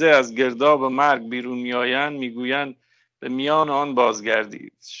نیزه از گرداب مرگ بیرون میآیند میگویند به میان آن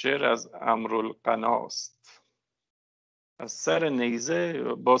بازگردید. شعر از امرالقناست.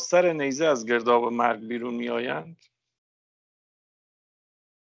 با سر نیزه از گرداب مرگ بیرون میآیند.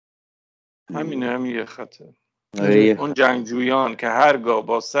 همین یه خطه. اون جنگجویان که هرگاه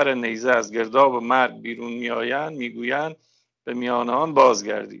با سر نیزه از گرداب مرگ بیرون میآیند میگویند به میان آن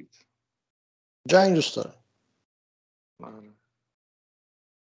بازگردید. جنگ دوست داره.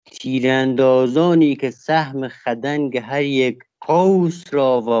 تیراندازانی که سهم خدنگ هر یک قوس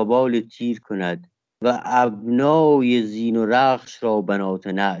را وبال تیر کند و ابنای زین و رخش را بنات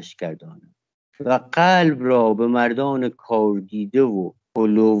نعش گرداند و قلب را به مردان کار دیده و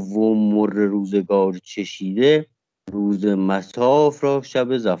حلو و مر روزگار چشیده روز مصاف را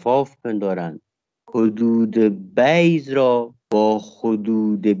شب زفاف پندارند. حدود بیض را با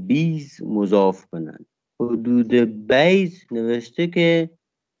حدود بیز مضاف کنند. حدود بیض نوشته که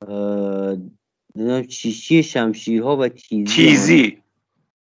چیشی شمشیرها و تیزی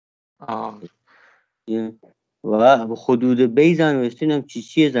و حدود بیض نوشته هم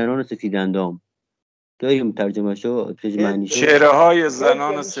چیشی زنان سفیداندام. داریم ترجمه شو چهره های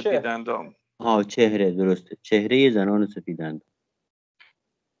زنان سفیداندام. چهره، درسته، چهره زنان سفیداندام.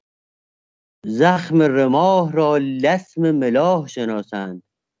 زخم رماه را لسم ملاح شناسند.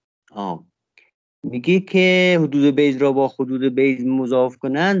 میگه که حدود بیض را با حدود بیض مضاف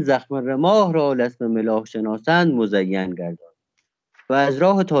کنند، زخم رماه را لسم ملاح شناسند مزین گردان. و از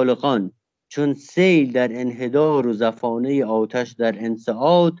راه طالقان چون سیل در انحدار و زفانه آتش در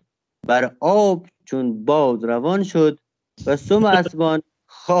انصعاد بر آب چون باد روان شد و سم اسبان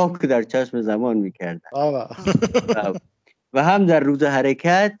خاک در چشم زمان میکردن و هم در روز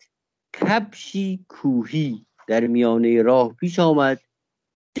حرکت کبشی کوهی در میانه راه پیش آمد.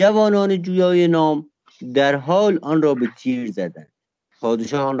 جوانان جویای نام در حال آن را به تیر زدند.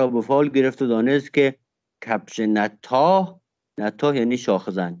 پادشاه آن را به فال گرفت و دانست که کبش نتاه یعنی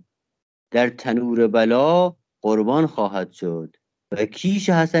شاخزن در تنور بلا قربان خواهد شد و کیش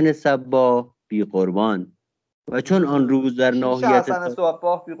حسن صباح بی قربان. و چون آن روز در ناحیت کیش حسن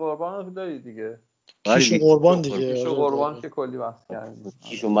صباح بی قربان رو داری دیگه، کیش قربان دیگه، کیش قربان که کلی بحث کردیم،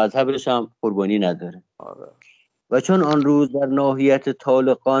 کیش و مذهبش هم قربانی نداره. آره. و چون آن روز در ناحیت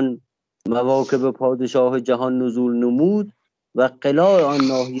طالقان مواکب پادشاه جهان نزول نمود و قلاع آن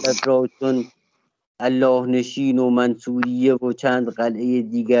ناحیت را چون الله نشین و منصوریه و چند قلعه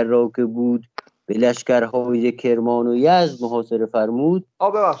دیگر را که بود به لشکرهای کرمان و یزد محاصره فرمود.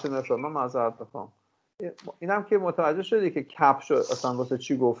 ببخشید مثلا من معذرت میخوام، اینم که متوجه شدی که کفش اصلا واسه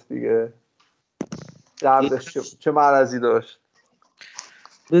چی گفت دیگه، دردش چه مرضی داشت،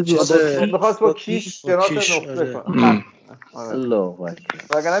 میخواست با کیش جناس نقطه کنه. الله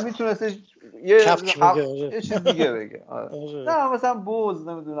اکبر. وگرنه میتونست یه چیز دیگه بگه. نه مثلا بوز،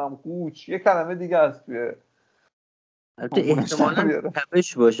 نمیدونم قوچ، یه کلمه دیگه است توی البته احتمالاً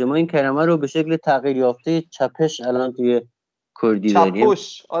چپش باشه. ما این کلمه رو به شکل تغییر یافته چپش الان توی کردی داریم.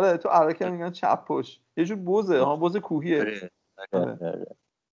 چپش، آره تو عراقی هم میگن چپش، یه جور بوزه ها، بوز کوهیه.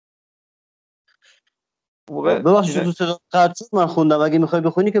 ببخشید تو صدا قطع شد، من خوندم، اگه میخوای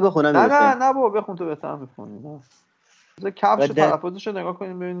بخونی که بخونم. نه بابا بخون، تو بهتر میخونی. نه کفش تلفظش رو نگاه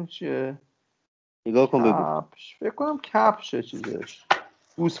کنیم ببینیم چیه. نگاه کن بگو. کفش فکر کنم کفشه چیزش.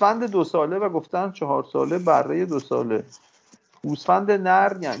 گوسفند 2 ساله و گفتن 4 ساله بره 2 ساله. گوسفند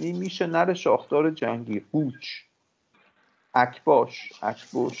نر یعنی میشه نر شاخدار جنگی. قوچ، اکباش،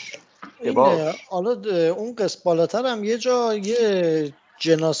 حالا اون قسط بالاتر هم یه جا یه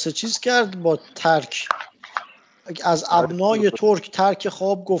جناس چیز کرد با ترک، از ابنای ترک ترک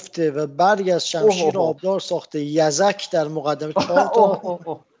خواب گفته و برگ از شمشیر آبدار ساخته. یزک در مقدمه 4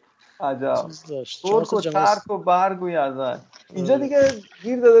 تا عجب چیز داشت، ترک و ترک و برگ و یزک. اینجا دیگه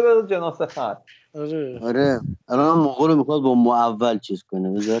گیر داده به جناس خط. آره الان مغول میخواد با معول چیز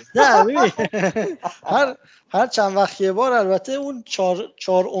کنه بذار. نه ببین هر چند وقت یه بار البته اون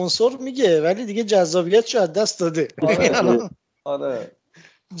 4 عنصر میگه، ولی دیگه جذابیتشو از دست داده. آره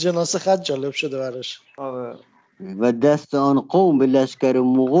جناس خط جالب شده براش. آره. و دست آن قوم به لشکر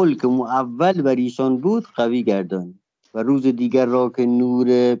مغول که معول بر ایشان بود قوی گردان. و روز دیگر را که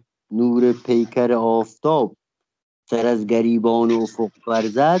نور پیکر آفتاب سر از گریبان و افق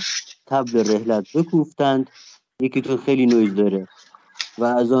برزد، طبل رحلت بکوفتند. یکی تو خیلی نویز داره. و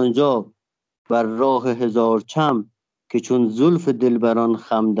از آنجا بر راه 1000 چم که چون زلف دلبران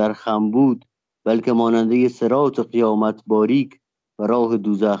خم در خم بود، بلکه ماننده صراط قیامت باریک و راه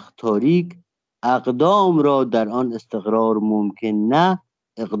دوزخ تاریک، اقدام را در آن استقرار ممکن نه،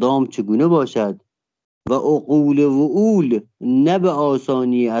 اقدام چگونه باشد؟ و عقول نه به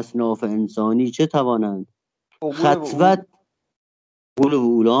آسانی اصناف انسانی چه توانند؟ خطوت عقول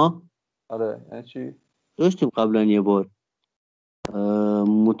وعولا. آره یعنی چی؟ داشتیم قبلا یه بار،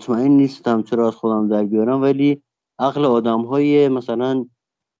 مطمئن نیستم چرا از خودم در بیارم، ولی عقل آدم های مثلا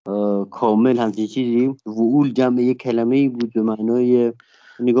کامل همچین چیزی. وعول جمع یک کلمه‌ای بود به معنای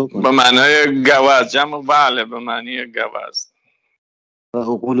نگاه کن، به معنای گوز، جمع بله به معنی گوز. و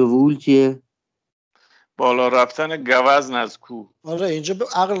عقول وعول چیه؟ بالا رفتن گوزن از کوه. آره اینجا به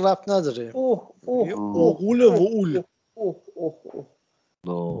عقل ربط نداره. عقول وعول.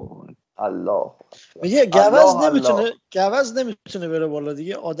 الله میگه گوز نمیتونه بره بالا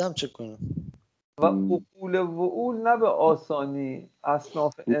دیگه، آدم چه کنه؟ و عقول وعول نه به آسانی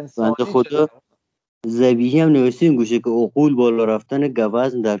اصناف انسانی. بنده خدا ذبیحی هم نوشته این گوشه که عقول بالا رفتن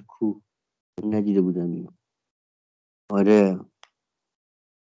گوزن در کوه. ندیده بودم اینو. آره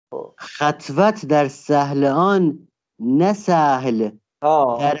خطوت در سهل آن نه سهل.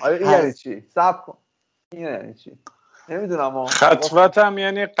 این یعنی چی؟ صبر کن، این یعنی چی؟ نمیدونم. خطوت هم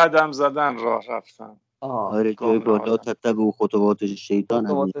یعنی قدم زدن، راه رفتن. آره جای بالا تتبع و خطوات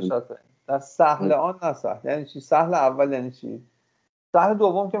شیطان. در سهل آن نه سهل یعنی چی؟ سهل اول یعنی چی؟ سهل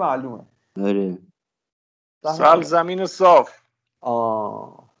دوم که معلومه. آره سهل زمین صاف.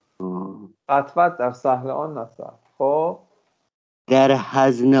 خطوت در سهل آن نه سهل. خب در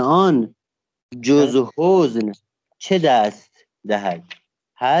حزن آن جز حزن چه دست دهد؟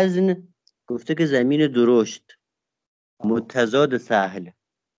 حزن گفته که زمین درشت متضاد سهل.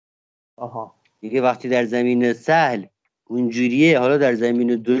 دیگه وقتی در زمین سهل اونجوریه، حالا در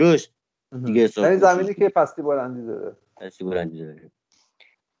زمین درشت دیگه یعنی زمینی که پستی بلندی داره.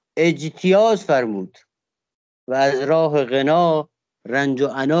 اجتیاز فرمود و از راه غنا رنج و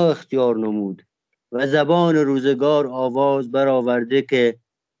عنا اختیار نمود و زبان روزگار آواز برآورده که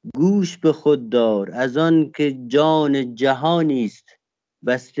گوش به خود دار از آن که جان جهانی است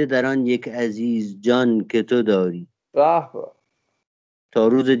بسته در آن یک عزیز جان که تو داری. تا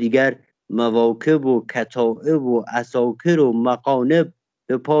روز دیگر مواکب و کتائب و عساکر و مقانب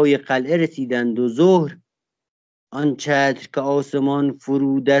به پای قلعه رسیدند و ظهر آن چتر که آسمان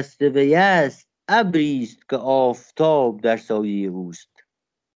فرو دست وی است ابری است که آفتاب در سایه اوست.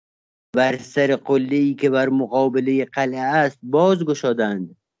 بر سر قله‌ای که بر مقابله قلعه است باز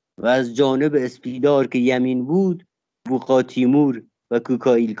گشادند و از جانب اسپیدار که یمین بود بوقا تیمور و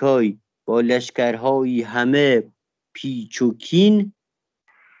کوکایلکای با لشکرهایی همه پیچ و کین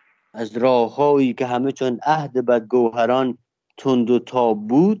از راههایی که همه چون عهد بدگوهران تند و تاب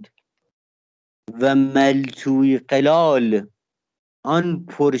بود و ملتوی قلال آن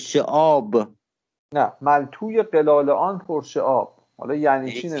پرشعاب. نه، ملتوی قلال آن پرشعاب حالا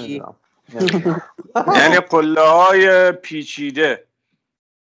یعنی چی نمیدونم. یعنی قله های پیچیده.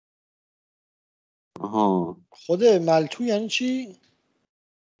 آها، خود ملتو یعنی چی؟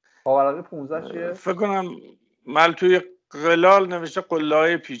 پاورقی 15 چیه؟ فکر کنم ملتوی قلال نوشته قله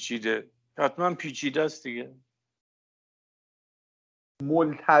های پیچیده، حتما پیچیده است دیگه.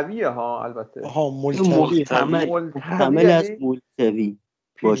 ملتویه ها البته. آها ملتوی. محتمل از ملتوی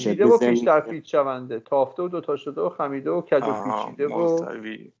باشد. پیچیده و پیش در پیچ شونده، تافته و دوتا شده و خمیده و کج و پیچیده و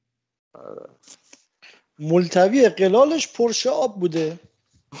ملتوی. ملتوی قلالش پرشعاب بوده.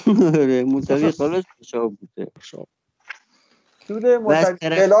 ملتوی قلالش پرشعاب بوده. سود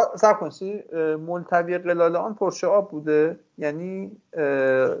ملتوی قلال آن پرشعاب بوده یعنی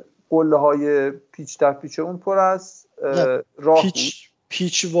قله های پیچ در پیچ اون پر از راه بود.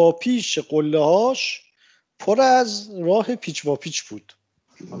 پیچ و پیچ قله هاش پر از راه پیچ و پیچ بود.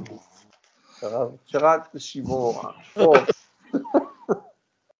 چقدر شیوه.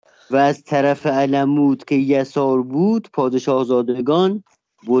 و از طرف الموت که یسار بود پادشاه زادگان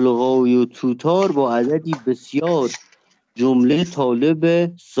بلغای و توتار با عددی بسیار جمله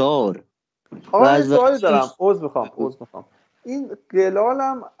طالب سار. آقا این سوالی دارم، عذر میخوام. این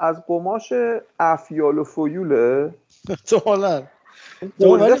قلالم از قماش افیال و فیوله؟ احتمالاً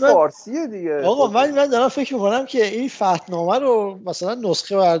قله فارسیه دیگه. آقا من دارم فکر میکنم که این فتحنامه رو مثلا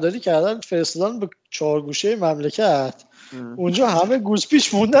نسخه برداری کردن فرستادن به چهارگوشه مملکت، اونجا همه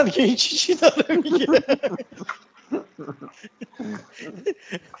گوزپیچ موندن که این چی داره میگه.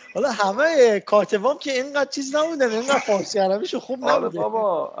 حالا همه کاتبام که اینقدر چیز نبودن، اینقدر فارسی عربیشو خوب نبوده. آره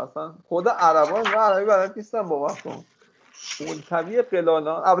بابا اصلا خود عربا اینقدر عربی بلد نیستن بابا. ملتوی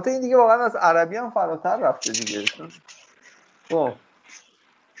قلالان البته این دیگه واقعا از عربی هم فراتر رفته دیگه.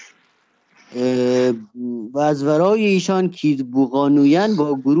 و از ورای ایشان کیدبوغانویان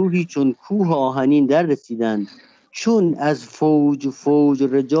با گروهی چون کوه آهنین در رسیدند چون از فوج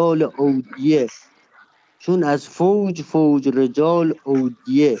رجال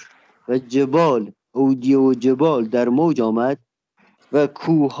اودیه و جبال اودیه و جبال در موج آمد و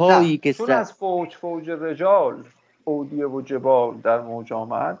کوههایی که چون از فوج رجال اودیه و جبال در موج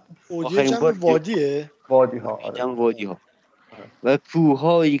آمد. اودیه جمع وادیه؟ وادی ها. آره. و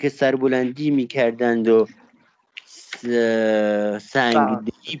کوههایی که سربلندی می کردند و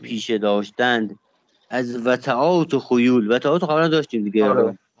سنگدهی پیشه داشتند از وطعات و خیول. وطعات قبلا داشتیم دیگه.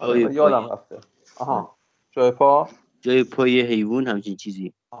 آره. یادم رفته. جای پای حیوان همچین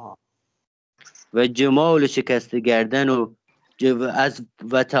چیزی. و جمال شکسته گردن و از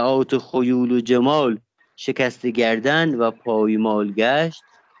وطعات خیول و جمال شکسته گردن و پایمال گشت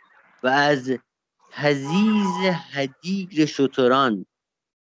و از حزیز حدیر شتران.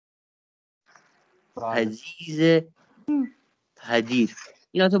 حزیز حدیر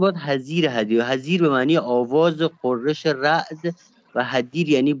این حتی باید حزیر حدیر. حزیر به معنی آواز قررش رعد و حدیر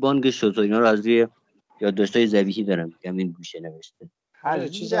یعنی بانگ شتر. اینا رو از روی یادداشت‌های ذبیحی دارم همین گوشه نوشته.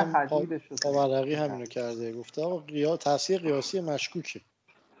 حزیر حدیر شتر. پاورقی همینو کرده، گفته آقا تفسیر قیاسی مشکوکه.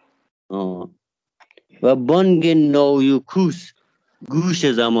 و بانگ نایوکوس گوش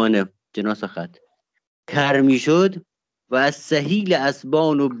زمانه جناس خط کر می شد و از سهیل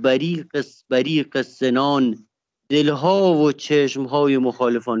اسبان و بریق سنان دلها و چشمهای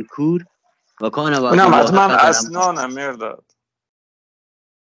مخالفان کور و کان و اونم حتما اسنان هم مرداد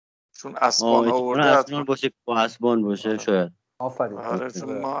چون اسبان آورده اسنان باشه با اسبان باشه. شاید آفرین. آره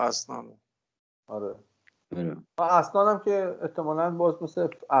چون ما اسنان. آره اسنان هم که احتمالاً باز مثل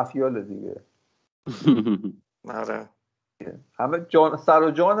افیال دیگه. آره همه سر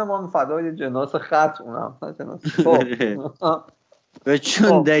و جانمان فدای جناس خط. اونم و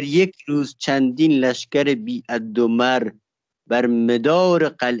چون در یک روز چندین لشکر بی عد و مر بر مدار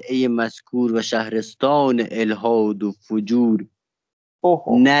قلعه مذکور و شهرستان الحاد و فجور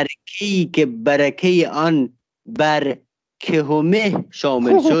نرکی که برکه آن بر کهمه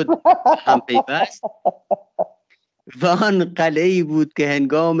شامل شد هم پیوست و آن قلعه‌ای بود که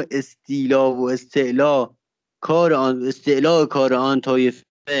هنگام استیلا و استعلا کار آن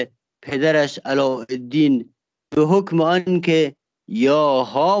طایفه پدرش الدین به حکم آن که یا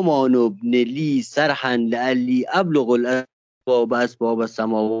هامان ابن لی سرحا لعلی ابلغ الاسباب اسباب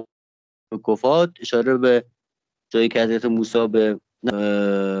السماوات و کفات، اشاره به جایی که حضرت موسی به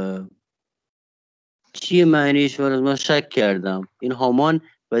چیه معنیش؟ من شک کردم این هامان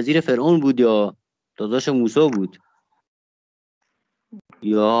وزیر فرعون بود یا داداش موسی بود؟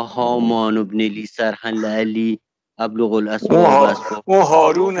 یا هامان ابن لی سرحا لعلی ابلغ الاسباب اون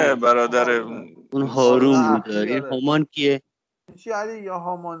هارونه برادر اون هارون بود. این هامان کیه؟ چی علی؟ یا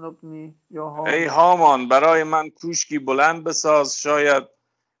هامان ابنی یا هامان. ای هامان برای من کوشکی بلند بساز، شاید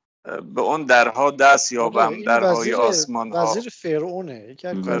به اون درها دست یابم، درهای آسمان ها. وزیر فرعونه.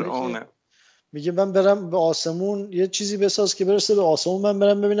 میگه من برم به آسمون یه چیزی بساز که برسه به آسمون، من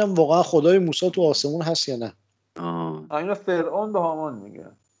برم ببینم واقعا خدای موسی تو آسمون هست یا نه. اینو فرعون به هامان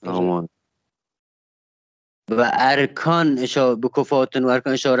میگه. هامان و ارکان به کفات و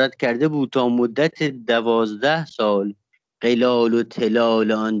ارکان اشارت کرده بود تا مدت 12 سال قلال و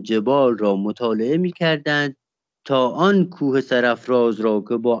تلال آن جبال را مطالعه می کردند تا آن کوه سرافراز را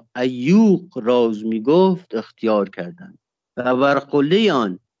که با ایوق راز می گفت اختیار کردند و بر قله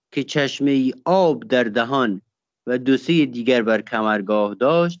آن که چشمه ای آب در دهان و 2-3 دیگر بر کمرگاه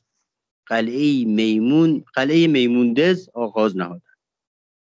داشت قلعه میموندز آغاز نهادند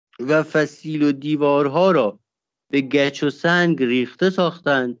و فسیل و دیوارها را به گچ و سنگ ریخته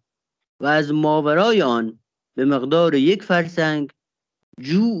ساختند و از ماورای آن به مقدار 1 فرسنگ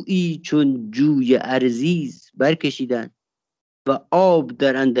جویی چون جوی ارزیز برکشیدند و آب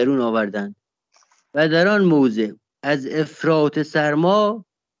در اندرون آوردند و در آن موضع از افراط سرما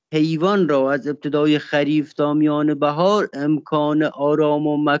حیوان را از ابتدای خریف تا میان بهار امکان آرام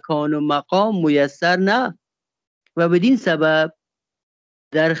و مکان و مقام میسر نه و بدین سبب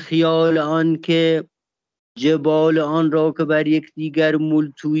در خیال آن که جبال آن را که بر یکدیگر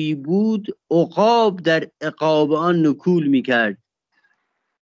ملتوی بود عقاب در عقاب آن نکول می کرد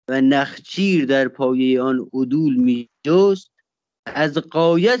و نخچیر در پایه آن عدول می جست. از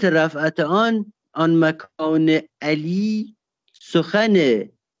غایت رفعت آن مکان علی سخن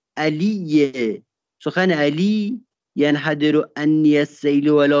علی ینحدر انی السیل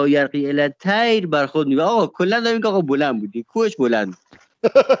ولا یرقی الی الطیر بر خود میگه. آقا کلا داریم که آقا بلند بودی، کوهش بلند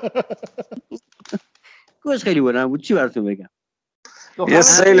کوهش خیلی بلند بود، چی براتون بگم؟ یه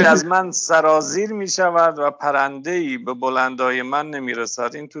سیل از من سرازیر می شود و پرنده‌ای به بلندای من نمی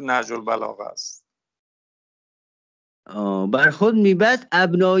رسد. این تو نهج البلاغه است. بر خود میبست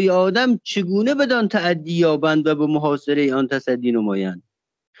ابنای آدم چگونه بدان تعدی یابند و به محاصره آن تصدی نمایند.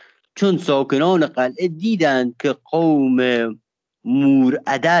 چون ساکنان قلعه دیدند که قوم مور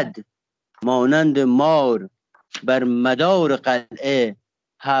عدد مانند مار بر مدار قلعه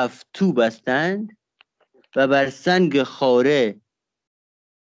 7 تو بستند و بر سنگ خاره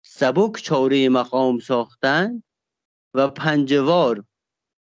سبک چاره مقام ساختند و پنجوار،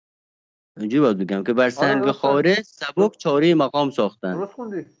 اینجوری باید بگم که بر سنگ خاره سبک چاره مقام ساختند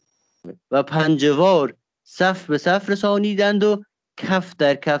و پنجوار صف به صف رسانیدند و کف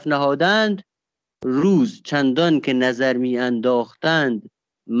در کف نهادند. روز چندان که نظر می انداختند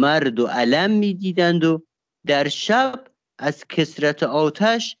مرد و علم می دیدند و در شب از کثرت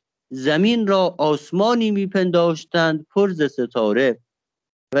آتش زمین را آسمانی می پنداشتند پر ز ستاره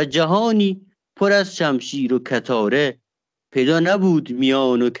و جهانی پر از شمشیر و کتاره پیدا نبود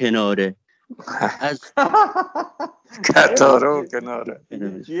میان و کناره. از کتاره و کناره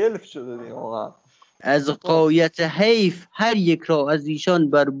جلف شده دیم واقعا. از غایت حیف هر یک را از ایشان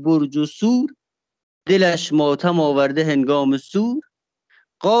بر برج و سور دلش ماتم آورده هنگام سور.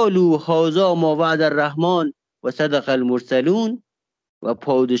 قالوا هذا ما وعد الرحمن و صدق المرسلون. و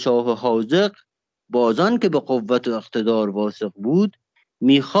پادشاه حاذق بازان که به قوت و اقتدار واثق بود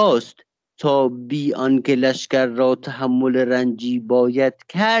میخواست تا بی آنکه لشکر را تحمل رنجی باید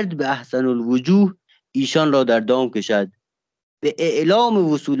کرد به احسن الوجوه ایشان را در دام کشد. به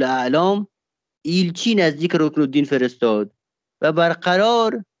اعلام وصول اعلام ایلچی نزدیک رکن الدین فرستاد و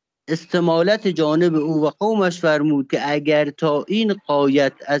برقرار استمالت جانب او و قومش فرمود که اگر تا این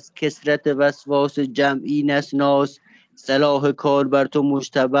غایت از کثرت وسواس جمعی نسناس صلاح کار بر تو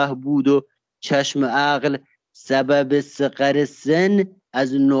مشتبه بود و چشم عقل سبب صغر سن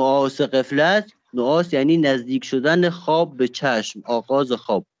از نعاس غفلت، نعاس یعنی نزدیک شدن خواب به چشم، آغاز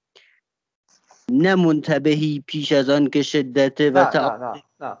خواب، نه منتبهی پیش از آن که شدت و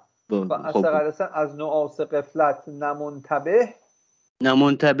نه و از نعاس غفلت نمنتبه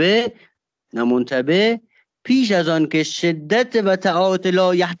نمنتبه پیش از آن که شدت و تعاط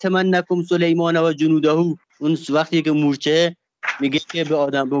لا یحتمنکم سلیمان و جنوده، اون وقتی که مورچه میگه که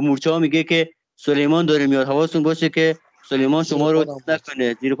به مورچه ها میگه که سلیمان داره میاد، حواستون باشه که سلیمان شما رو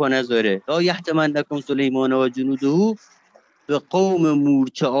نکنه، زیر پا نذاره. لا یحتمنکم سلیمان و جنوده، به قوم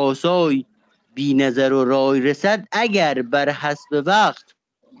مورچه آسای بی نظر و رای رسد، اگر بر حسب وقت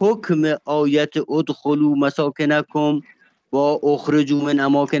حکم آیت ادخلوا مساکنکم با اخرجوا من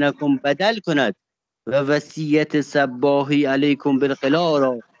اماکنکم بدل کند و وصیت صباحی علیکم بالقلاع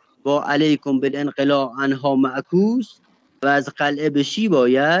را با علیکم بالانقلاع عنها معکوس و از قلعه بشی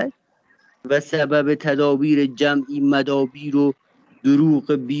باید، و سبب تدابیر جمعی مدابیر و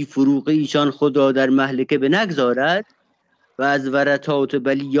دروغ بی فروغ ایشان خود را در مهلکه بنگذارد و از ورطات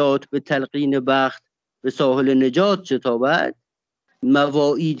بلیات به تلقین بخت به ساحل نجات شتابد،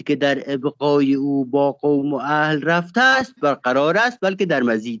 مواعید که در ابقای او با قوم و اهل رفته است برقرار است، بلکه در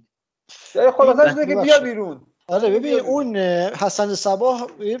مزید. خلاصه شده که بیا بیرون. آره ببین اون حسن صباح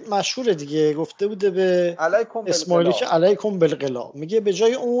مشهور دیگه، گفته بوده به اسماعیلی که علیکم بالقلاع، میگه به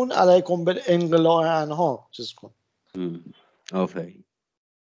جای اون علیکم بالانقلاع عنها چیز کن. آفرین.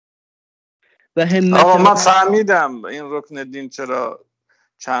 و همت من فهمیدم این رکن دین چرا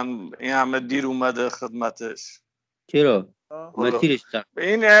این همه دیر اومده خدمتش. چرا؟ مسیرش سخت.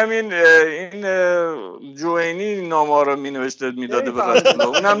 این جوینی نامه رو می نوشته میداده به رسول الله،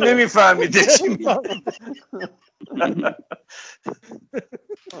 اونم نمیفهمیده چی میگه.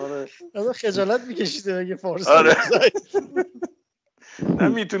 آره خجالت میکشیده بگه فارسی. آره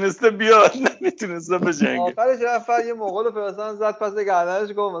نمیتونسته بیاد، نمیتونسته بجنگه. آخرش رفت یه مغول فرستادن زد پس گردنش،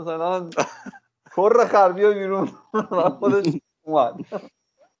 گفت مثلا کر خربیا بیرون و خودش اومد.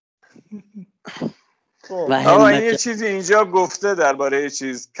 این یه چیزی اینجا گفته درباره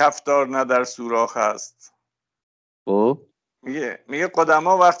چیز کفتار نه در سوراخ هست. میگه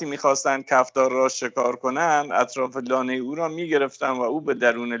قدما وقتی میخواستن کفتار را شکار کنن اطراف لانه او را میگرفتن و او به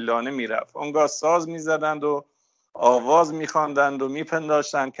درون لانه میرفت، اونگاه ساز میزدند و آواز میخواندند و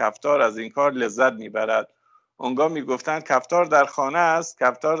میپنداشتند کفتار از این کار لذت میبرد. اونگاه میگفتند کفتار در خانه است،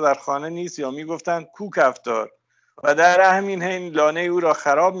 کفتار در خانه نیست، یا میگفتند کو کفتار، و در همین حین لانه او را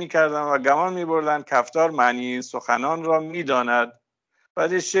خراب میکردند و گمان میبردند کفتار معنی این سخنان را میداند.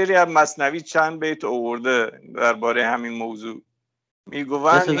 بعد شعری از مثنوی چند بیت آورده درباره همین موضوع.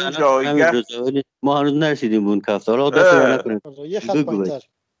 میگویند این جایگه ما هنوز نرسیدیم اون کفتار، دست رو نکنیم یه خط پایین‌تر.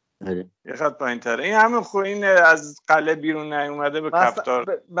 یه خط پایین‌تر. این همین این از قلعه بیرون نیومده به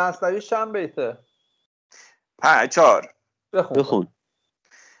کفتار. مثنوی چند بیته؟ 4. بخون.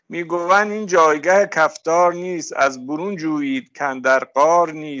 میگویند این جایگه کفتار نیست، از برون جویید کاندر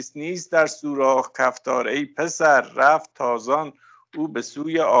غار نیست، نیست در سوراخ کفتار ای پسر، رفت تازان او به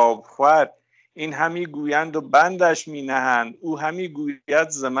سوی آبخور. این همی گویند و بندش می نهند، او همی گوید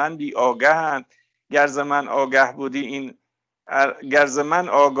ز من بی آگهند. گر ز من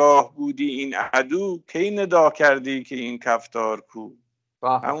آگاه بودی این عدو، کی ندا کردی که این کفتار کو.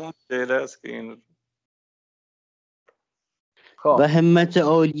 همون شعر است که این و همت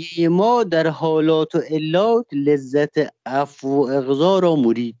عالیه ما در حالات و علات لذت عفو و اغضا را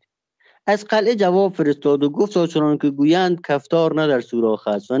مرید. از قلعه جواب فرستاد و گفت چنان که گویند کفتار نه در سوراخ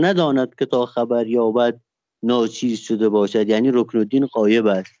است و نداند که تا خبر یابد ناچیز شده باشد، یعنی رکن الدین غایب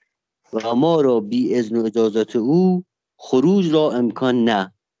است و ما را بی اذن و اجازت او خروج را امکان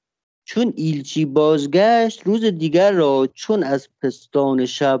نه. چون ایلچی بازگشت روز دیگر را، چون از پستان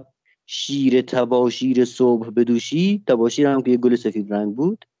شب شیر تباشیر صبح بدوشید، تباشیر هم که یه گل سفید رنگ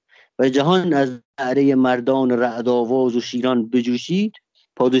بود، و جهان از نعره مردان رعد آواز و شیران بجوشید،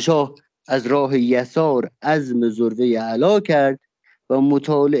 پادشاه از راه یسار عزم ذروه اعلا کرد و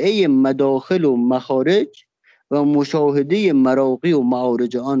مطالعه مداخل و مخارج و مشاهده مراقی و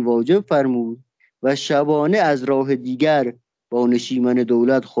معارج آن واجب فرمود و شبانه از راه دیگر با نشیمن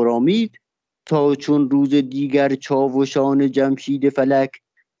دولت خرامید، تا چون روز دیگر چاوشان جمشید فلک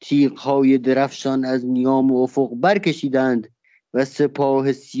تیغ‌های درفشان از نیام و افق برکشیدند و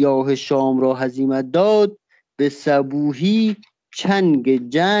سپاه سیاه شام را هزیمت داد، به صبوحی چنگ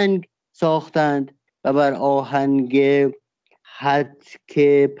جنگ ساختند و بر آهنگ حتک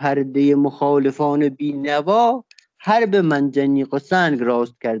پرده مخالفان بینوا حرب منجنیق و سنگ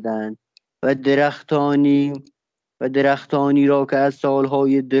راست کردند و درختانی را که از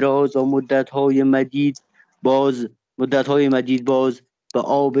سالهای دراز و مدتهای مدید باز به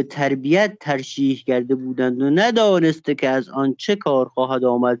آب تربیت ترشیح کرده بودند و ندانسته که از آن چه کار خواهد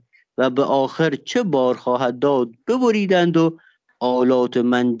آمد و به آخر چه بار خواهد داد، ببریدند و آلات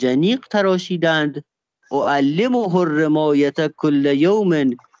منجنیق تراشیدند. اعلمه الرمایت کل یوم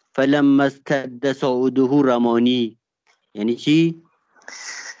فلما استد ساعده رمانی. یعنی چی؟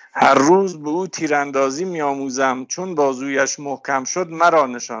 هر روز به او تیراندازی میآموزم، چون بازویش محکم شد مرا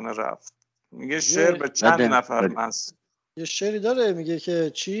نشانه رفت. میگه شعر به چند نفر منسوب. یه شعری داره میگه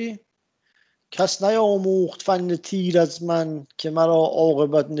که چی؟ کس نیاموخت فن تیر از من، که مرا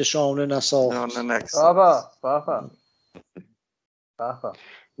عاقبت نشانه نساخت.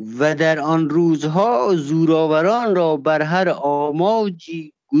 و در آن روزها زورآوران را بر هر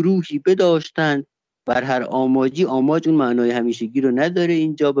آماجی گروهی بداشتند. بر هر آماج اون معنای همیشگی رو نداره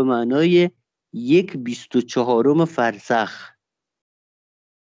اینجا، به معنای 1/24 فرسخ.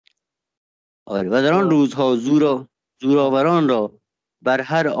 آره. و در آن روزها زورآوران را بر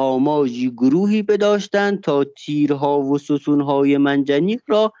هر آماجی گروهی بداشتند تا تیرها و ستونهای منجنیق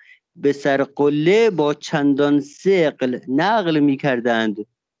را به سر قله با چندان ثقل نقل می کردند.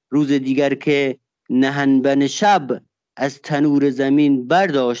 روز دیگر که نهنبن شب از تنور زمین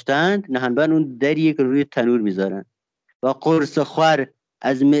برداشتند، نهنبن اون دریه که روی تنور میذارن، و قرص خور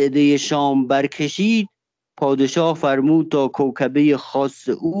از معده شام برکشید، پادشاه فرمود تا کوکبه خاص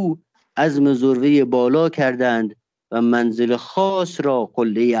او عزم ذروه بالا کردند و منزل خاص را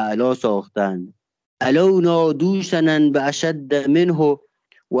قله اعلا ساختند. علونا دوشنن به اشد منه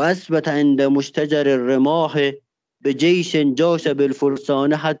و اثبت عند مشتجر الرماح، به جیش جاش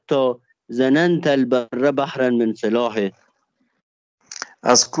بالفرسان حتی زننت البر بحرا من سلاحه.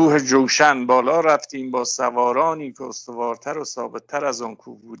 از کوه جوشن بالا رفتیم با سوارانی که استوارتر و ثابتتر از آن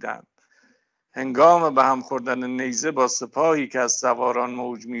کوه بودند. هنگام به هم خوردن نیزه با سپاهی که از سواران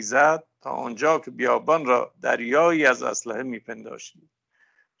موج میزد، تا آنجا که بیابان را دریایی از اسلحه میپنداشتیم.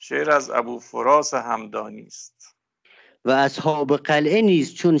 شعر از ابو فراس همدانی است. و اصحاب قلعه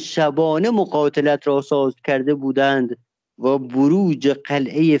نیز چون شبانه مقاتلت را ساز کرده بودند و بروج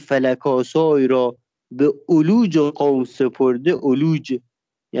قلعه فلکاسای را به علوج قوم سپرده. علوج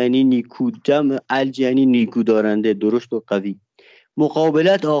یعنی نیکو، جمع الج یعنی نیکو دارنده، درشت و قوی.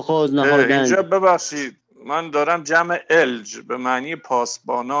 مقابلت آغاز نهادند. اینجا ببخشید من دارم جمع الج به معنی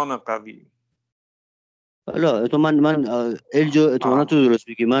پاسبانان قوی. حالا تو من الج و اتمانا تو درست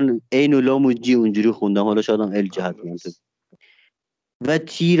بگی، من عین و لام و جی اونجوری خوندم، حالا شاید هم الج حتما. و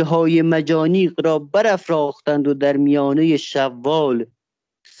تیرهای مجانیق را برافراختند و در میانه شوال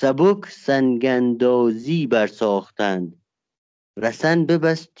سبک سنگندازی برساختند. رسن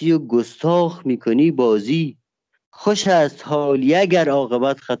ببستی و گستاخ میکنی بازی، خوش است حالی اگر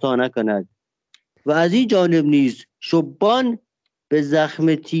عاقبت خطا نکند. و از این جانب نیز شبان به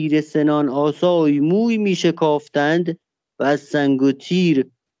زخم تیر سنان آسای موی می شکافتند و از سنگ و تیر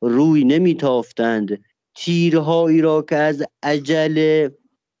روی نمی تافتند. تیرهایی را که از عجل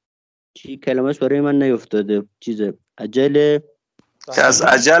چی کلمهش برای من نیفتاده، چیزه عجل که از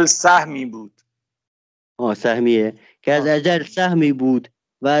عجل سهمی بود. سهمیه که از عجل سهمی بود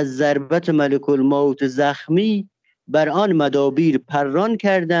و از ضربت ملک الموت زخمی، بر آن مدابیر پران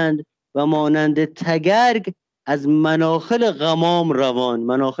کردند و مانند تگرگ از مناخل غمام روان.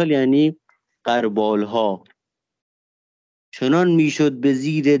 مناخل یعنی قربالها. چنان میشد به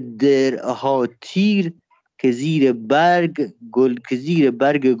زیر درها تیر که زیر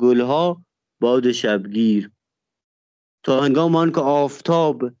برگ گلها باد شبگیر. تا هنگام آن که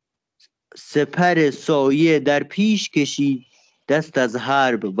آفتاب سپر سایه در پیش کشید، دست از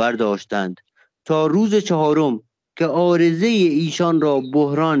حرب برداشتند. تا روز چهارم که عارضه ایشان را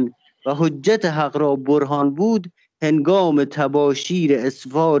بحران و حجت حق را برهان بود، هنگام تباشیر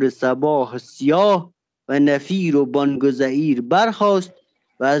اسفار صباح سیاه و نفیر و بانگ و زئیر برخاست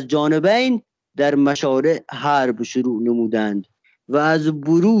و از جانبین در مشارع حرب شروع نمودند. و از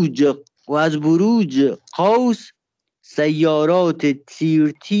بروج قوس سیارات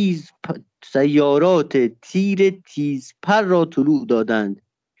تیر تیز پر را طلوع دادند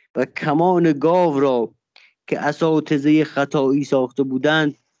و کمان گاو را که اساتذه خطایی ساخته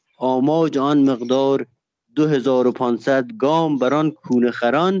بودند، آماج آن مقدار 2500 گام بر آن کونه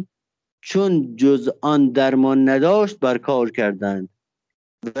خران، چون جز آن درمان نداشت بر کار کردند.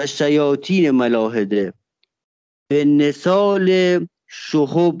 و شیاطین ملاحده به نسال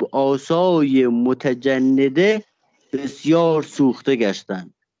شهب آسای متجنده بسیار سوخته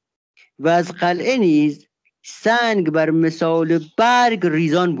گشتند. و از قلعه نیز سنگ بر مثال برگ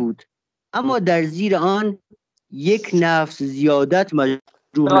ریزان بود، اما در زیر آن یک نفس زیادت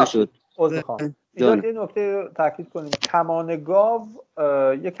مجروح نشد. اینجا یه نکته تاکید کنیم، کمان گاو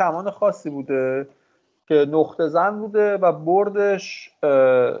یک کمان خاصی بوده که نقطه زن بوده و بردش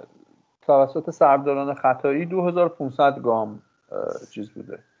توسط سرداران خطایی 2500 گام چیز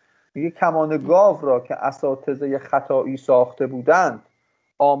بوده. میگه کمان گاو را که اساتذه خطایی ساخته بودند،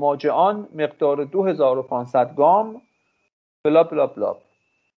 آماج آن مقدار 2500 گام بلا بلا بلا.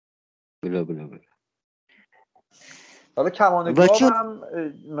 حالا کمان گاو هم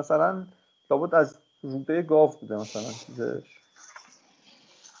مثلا لابد از روده گاو بوده مثلا چیزش،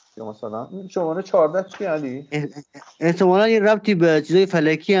 یا مثلا شماره 14 چی علی؟ احتمالاً یه ربطی به چیزای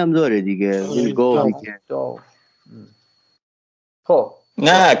فلکی هم داره دیگه، این گاوی که خب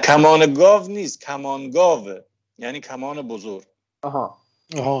نه کمان گاو نیست، کمان گاوه، یعنی کمان بزرگ. آها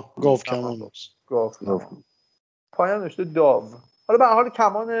گاو کمان است. گاو کمان. پایان نوشته داو. حالا به هر حال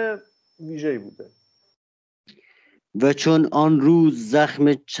کمان ویژه‌ای بوده. و چون آن روز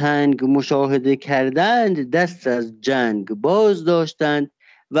زخم چنگ مشاهده کردند، دست از جنگ باز داشتند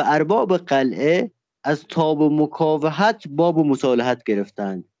و ارباب قلعه از تاب مکاوحت باب مصالحت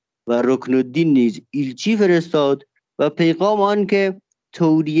گرفتند و رکن الدین نیز ایلچی فرستاد و پیغام آن که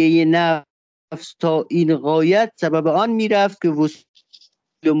توریه نفس تا این غایت سبب آن میرفت که وصول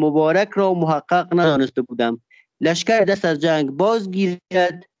مبارک را محقق ندانسته بودم. لشکر دست از جنگ باز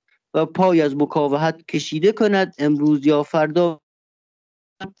گیرد و پای از مکاوحت کشیده کند، امروز یا فردا،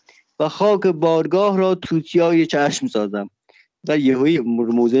 و خاک بارگاه را توتیای چشم سازم. و یهویی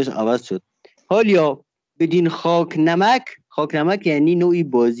موضوعش عوض شد. حالیا بدین خاک نمک یعنی نوعی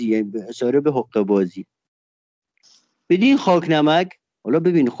بازی، یعنی اشاره به حق بازی. بدین خاک نمک، حالا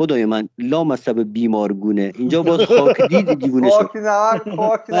ببین خدای من لامصب بیمارگونه، اینجا باز خاک دید دیوونه شد.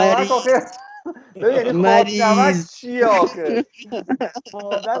 خاک نمک آخه ببین خاک نمک چیه آخه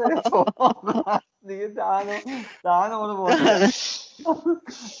مادر تو دیگه دهن اونو باید.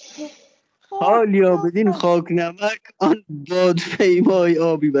 حالیا بدین خاک نمک آن بادپیمای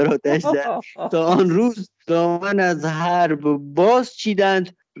آبی بر آتش زد تا آن روز دامن از حرب باز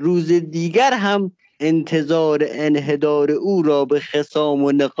چیدند. روز دیگر هم انتظار انحدار او را به خصام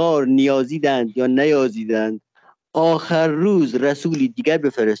و نقار نیازیدند یا نیازیدند. آخر روز رسولی دیگر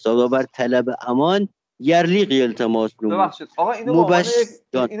بفرستاد و بر طلب امان یرلیقی التماس نمود. ببخشید آقا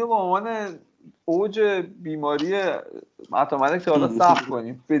اینو با عنوان اوج بیماری عطاملک حالا صحب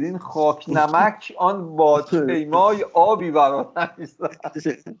کنیم. بدین خاک نمک آن بادپیمای آبی برات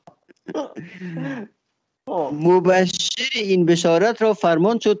نمی‌زد. مبشر این بشارت را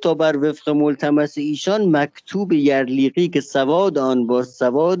فرمان شد تا بر وفق ملتمس ایشان مکتوب یرلیقی که سواد آن با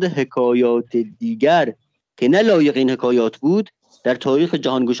سواد حکایات دیگر که نه لایق این حکایات بود در تاریخ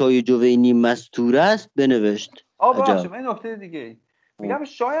جهانگشای جوینی مستور است بنوشت. باشد. این نکته دیگه میگم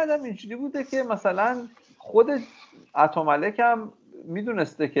شاید هم اینجوری بوده که مثلا خود عطاملک هم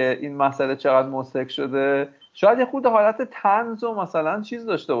میدونسته که این مسئله چقدر مضحک شده، شاید یه خود حالت طنز و مثلا چیز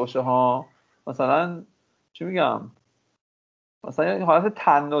داشته باشه ها، مثلا چی میگم، مثلا یه حالت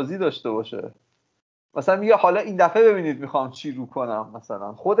طنازی داشته باشه، مثلا میگه حالا این دفعه ببینید میخوام چی رو کنم،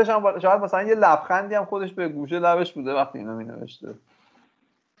 مثلا خودش هم شاید مثلا یه لبخندی هم خودش به گوشه لبش بوده وقتی اینو مینوشته.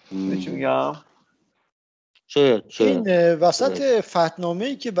 چی میگم؟ شاید. این وسط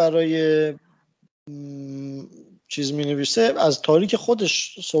فتنامه‌ای که برای چیز می‌نویسه از تاریخ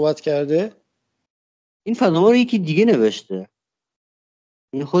خودش صحبت کرده. این فتنامه رو یکی دیگه نوشته،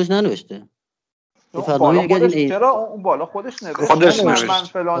 این خودش ننوشته. چرا اون بالا خودش نوشت من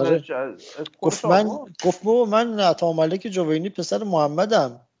فلان گفت من عطاملک جوینی پسر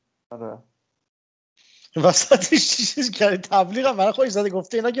محمدم. آره وسطش چیز کرده تبلیغ هم برای خودش زده،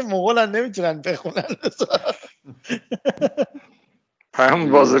 گفته اینا که مغولن نمیتونن بخونن.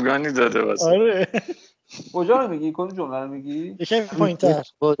 پیام بازرگانی داده واسه. آره کجا رو میگی؟ کدوم جمله رو میگی؟ یکم پایین‌تر.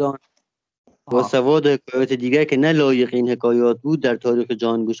 با سواد حکایات دیگر که نه لایق این حکایات بود در تاریخ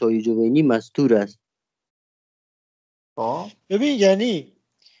جهانگشای جوینی مستور است. ببین یعنی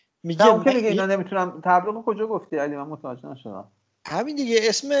میگه اینا نمیتونم. تبلیغ کجا گفتی علی؟ من متوجه نشدم. همین دیگه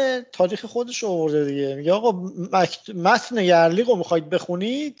اسم تاریخ خودش رو آورده دیگه. میگه آقا متن یرلیق رو میخواید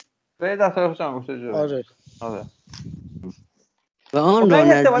بخونید به در تاریخ جهانگشا جوینی. آره. و آن را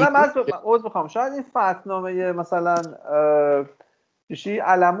احتمالاً من عذر میخوام شاید این فتنامه مثلا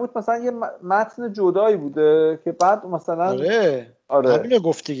الموت مثلا یه متن جدایی بوده که بعد مثلا آره. همینو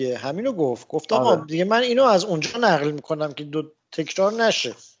گفت دیگه، همینو گفت آقا دیگه من اینو از اونجا نقل میکنم که دو تکرار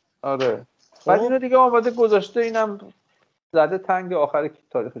نشه. آره بعد اینو دیگه آماده گذاشته، اینم زده تنگ آخر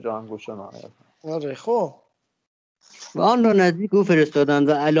تاریخ جهانگشا. آره خب و آن را نزدیک او فرستادند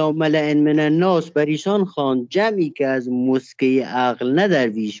و علی ملأ من الناس بر ایشان خواند جمعی که از مسکه عقل نه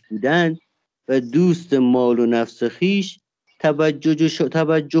درویش بودند و دوست مال و نفس خیش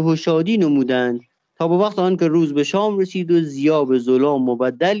توجه و شادی نمودند تا به وقت آن که روز به شام رسید و ضیا به ظلام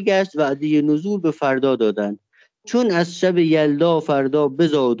مبدل گشت وعده نزول به فردا دادند. چون از شب یلدا فردا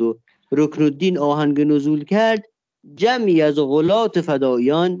بزاد و رکن الدین آهنگ نزول کرد، جمعی از غلات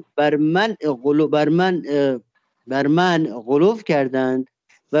فدایان بر من غلو کردند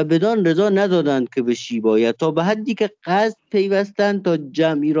و بدان رضا ندادند که به شی باید، تا به حدی که قصد پیوستند تا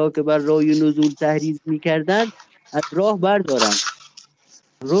جمعی را که بر رای نزول تحریض می کردند از راه بردارم.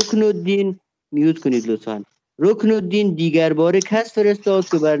 رکن الدین، میوت کنید لطفا. رکن الدین دیگر باره کس فرستاد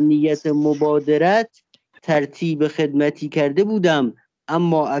که بر نیت مبادرت ترتیب خدمتی کرده بودم،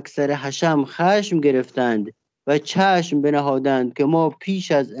 اما اکثر حشم خشم گرفتند و چشم بنهادند که ما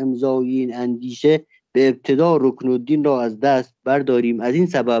پیش از امضای این اندیشه به ابتدا رکن الدین را از دست برداریم. از این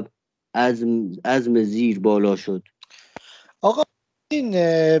سبب عزم زیر بالا شد. آقا این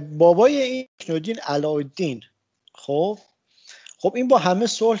بابای این رکن الدین علاءالدین، خب این با همه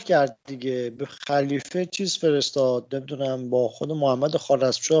صلح کرد دیگه، به خلیفه چیز فرستاد، نمیدونم با خود محمد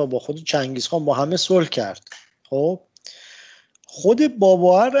خوارزمشاه، با خود چنگیزخان، با همه صلح کرد. خب خود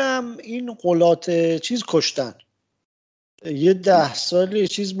باباهرم این قلات چیز کشتن، یه 10 سال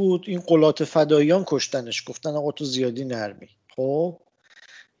چیز بود، این قلات فداییان کشتنش، گفتن آقا تو زیادی نرمی. خب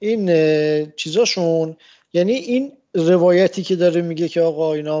این چیزاشون، یعنی این روایتی که داره میگه که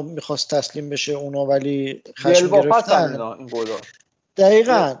آقا اینا میخواست تسلیم بشه اونا ولی خشم گرفتن، این قلات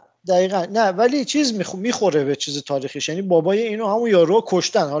دقیقاً نه، ولی چیز میخوره به چیز تاریخیش، یعنی بابای اینو همون یارو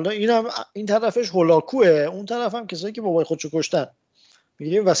کشتن. حالا اینم این طرفش هولاکوه، اون طرف هم کسایی که بابای خودشو کشتن.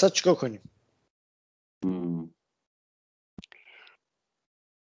 میگه وسط چیکار کنیم؟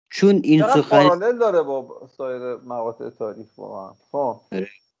 چون این پارالل داره با سایر مقاطع تاریخ واقعا.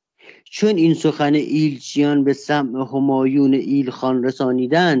 چون این سخن ایلچیان به سمع همایون ایلخان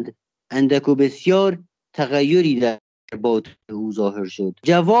رسانیدند، اندک و بسیار تغییری در باطن او ظاهر شد.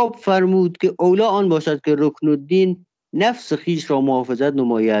 جواب فرمود که اولا آن باشد که رکن الدین نفس خویش را محافظت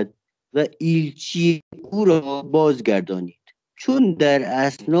نماید و ایلچی او را بازگردانید. چون در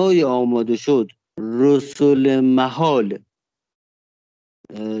اثنای آماده شد رسول محال،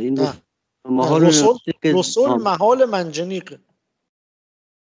 این رسول محال منجنیق،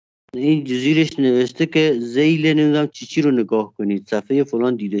 این زیرش نوشته که ذیل نمیدونم چی رو نگاه کنید، صفحه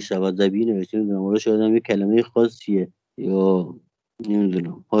فلان دیده شود، زبی نوشته نمیدونم، حالا شاید هم یه کلمه خاصیه یا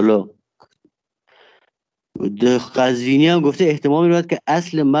نمیدونم. حالا قزوینی هم گفته احتمال می‌رود که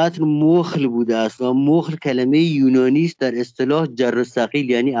اصل متن مخل بوده است و مخل کلمه یونانی است در اصطلاح جر ثقیل،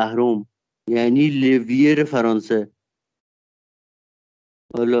 یعنی اهرم، یعنی لویر فرانسه.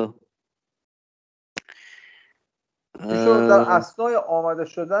 حالا در اثنای آماده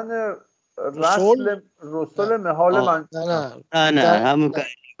شدن رسول محال من نه همون که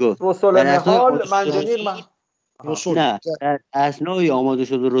گفت رسول محال منجنیر نه، در اثنای آماده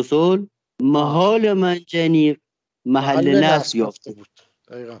شد رسول محال منجنیر محل نصب یافته بود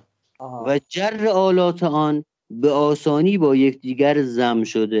و جر آلات آن به آسانی با یکدیگر ضم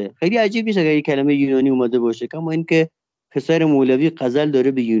شده. خیلی عجیب نیست اگر یک کلمه یونانی اومده باشه، کما اینکه پسر مولوی غزل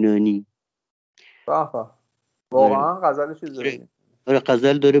داره به یونانی. واقعا غزل چیز داره؟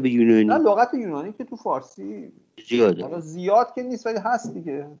 غزل داره به یونانی. نه لغت یونانی که تو فارسی زیاده. حالا زیاد که نیست ولی هست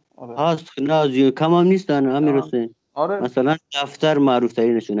دیگه. هست، نه زیاد کم هم نیستن امیر حسین. مثلا دفتر معروف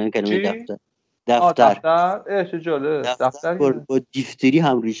ترینشونه کلمه دفتر. چه جالب. دفتر با دیفتری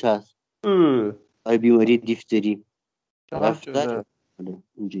هم ریشه هست. برای بیماری دیفتری. دفتر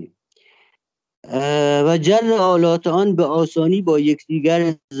اینجوری. و جر آلات آن به آسانی با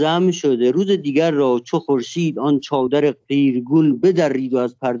یکدیگر ضم شده. روز دیگر را چو خورشید آن چادر قیرگون بدرید و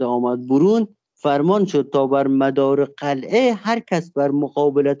از پرده آمد برون، فرمان شد تا بر مدار قلعه هر کس بر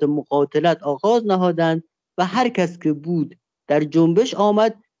مقابلت مقاتلت آغاز نهادند و هر کس که بود در جنبش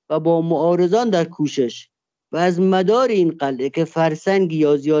آمد و با معارضان در کوشش. و از مدار این قلعه که فرسنگی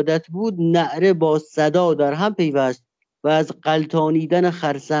یا زیادت بود نعره با صدا در هم پیوست و از غلطانیدن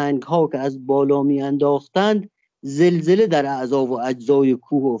خرسنگ ها که از بالا می انداختند زلزله در اعضا و اجزای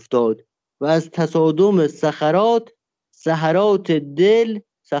کوه افتاد و از تصادم سحرات دل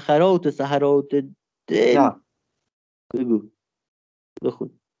نه بگو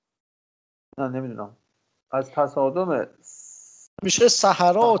بخون. نه نمیدونم. از تصادم میشه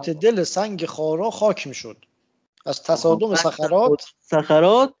سحرات دل سنگ خارا خاک میشد. از تصادم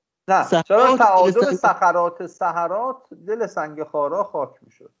سحرات نه چرا تعادل سحرات دل سنگ خارا خاک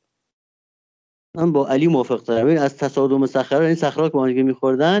میشد. من با علی موافق ترم. از تصادم صخرات، این صخرات که با هم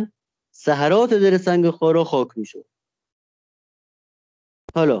میخوردن، سحرات دل سنگ خارا خاک میشد.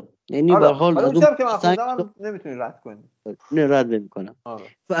 حالا یعنی به حال از اون که من خوندم نمیتونی رد کنی. نه رد نمیکنم.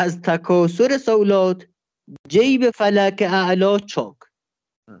 و از تکاسر سولات جیب فلک اعلا چاک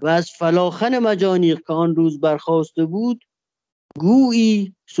و از فلاخن مجانیق که آن روز برخاسته بود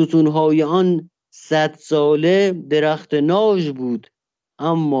گویی ستونهای آن 100 ساله درخت ناژ بود،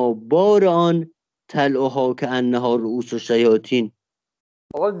 اما بار آن طلعها که انها رؤوس شیاطین.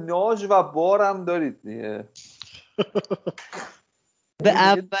 آقا ناژ و بار هم دارید دیگه. به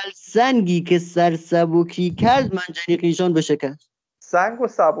اول سنگی که سر سبکی کرد منجنیق ایشان بشکست. سنگ و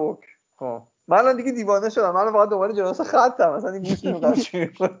سبک من الان دیگه دیوانه شدم، من واقعا دوباره جناس خطم، مثلا این گوش نمی‌کنم چی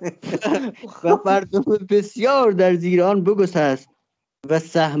می‌کنی. و مردم بسیار در زیر آن بگسست و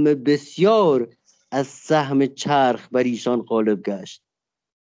سهم بسیار از سهم چرخ بر ایشان غالب گشت.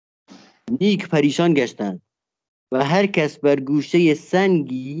 نیک پریشان گشتند و هر کس بر گوشه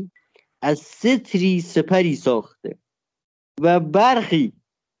سنگی از ستری سپری ساخته و برخی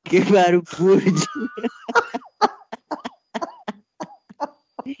که بر برج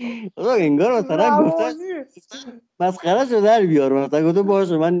انگار مثلا گفتن مسخره‌شو در بیار، مثلا گفتم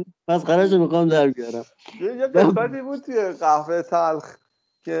باشه من مسخره‌شو میخوام در بیارم. یه قسمتی بود توی قهوه تلخ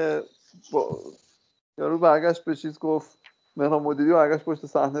که یارو برگشت به چیز گفت، مهران مدیری برگشت پشت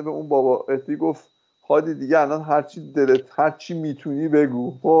صحنه به اون بابا اتی گفت هادی دیگه الان هرچی دلت هرچی میتونی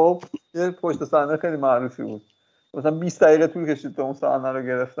بگو. خب یه پشت صحنه خیلی معروفی بود، مثلا 20 دقیقه طول کشید تا اون صحنه رو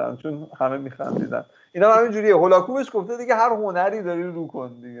گرفتن چون همه میخندیدن. اینا همین جوریه، هولاکوبش گفته دیگه هر هنری داری رو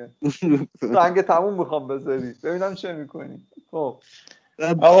کن دیگه، رنگ تموم میخوام بذاری ببینم چه میکنی. خب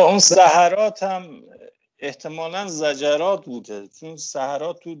آقا اون سحرات هم احتمالاً زجرات بوده، چون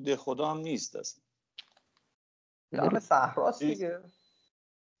سحرات تو ده خدا هم نیست اصلا. همه صحراست دیگه.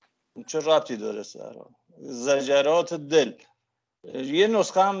 چه ربطی داره سحرا؟ زجرات دل، یه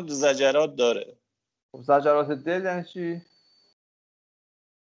نسخه هم زجرات داره. خب زجرات دل یعنی چی؟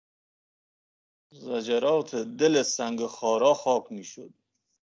 زجرات دل سنگ خارا خاک میشد.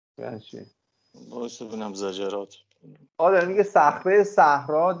 یعنی چی؟ باعث ببینم زجرات. داره میگه صخره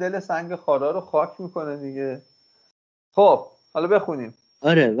صحرا دل سنگ خارا رو خاک میکنه دیگه. خب حالا بخونیم.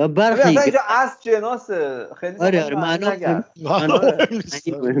 آره و برخی اصلا اینجا از جناس خیلی آره معنی مهم نیست.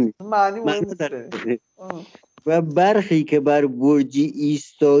 و برخی که بر برجی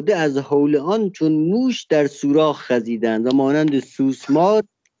ایستاده از حول آن چون موش در سوراخ خزیدند و مانند سوسمار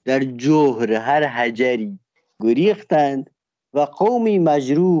در جوهر هر حجری گریختند و قومی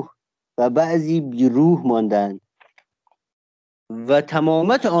مجروح و بعضی بی روح ماندند و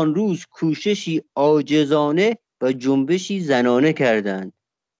تمامت آن روز کوششی عاجزانه و جنبشی زنانه کردند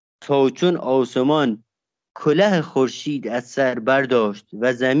تا چون آسمان کلاه خورشید از سر برداشت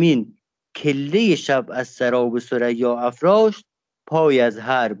و زمین کله شب از سراب ثریا افراشت، پای از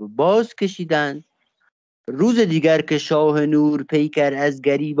حرب باز کشیدند. روز دیگر که شاه نور پیکر از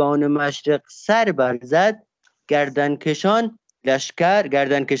گریبان مشرق سر برزد، گردنکشان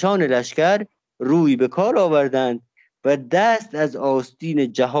لشکر روی به کار آوردند و دست از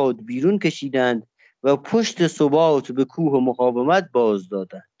آستین جهاد بیرون کشیدند و پشت ثبات به کوه مقاومت باز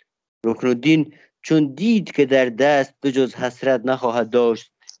دادند. رکن الدین چون دید که در دست به جز حسرت نخواهد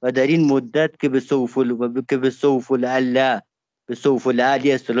داشت و در این مدت که به سوف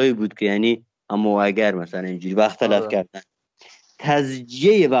العلی اصطلاحی بود که یعنی اما اگر مثلا اینجوری وقت تلف کردن،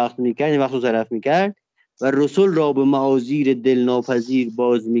 تزجیه وقت میکرد، وقت رو تلف میکرد و رسول را به معاذیر دلناپذیر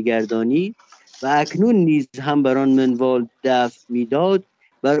باز میگردانی و اکنون نیز هم بران منوال دفع میداد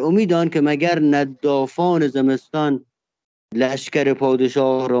بر امید آن که مگر ندافان زمستان لشکر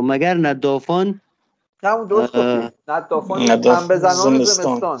پادشاه را ندافان پنبه‌زنان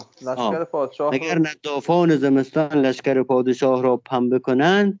زمستان لشکر پادشاه مگر ندافان زمستان لشکر پادشاه را پنبه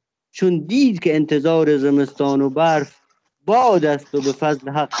کنند، چون دید که انتظار زمستان و برف باد است و به فضل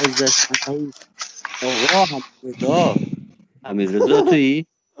حق عزت آقا حمیدرضا تویی؟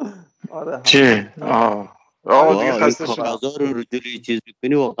 آره چه؟ دیگه خسته شدم. کاغذا رو جلوی چیز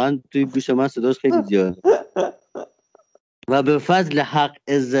میکنی واقعا توی گوش من صداش خیلی زیاده. و به فضل حق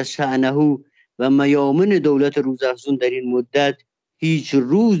عز شأنه و میامن دولت روزافزون در این مدت هیچ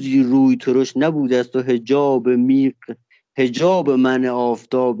روزی روی ترش نبوده است و حجاب منع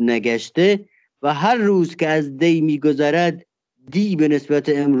آفتاب نگشته و هر روز که از دی میگذرد دی به نسبت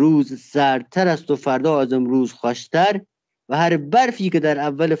امروز سردتر است و فردا از امروز خوشتر و هر برفی که در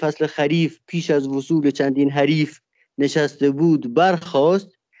اول فصل خریف پیش از وصول چندین حریف نشسته بود برخاست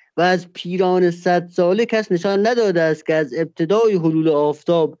و از پیران 100 ساله کس نشان نداده است که از ابتدای حلول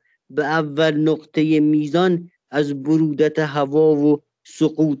آفتاب به اول نقطه میزان از برودت هوا و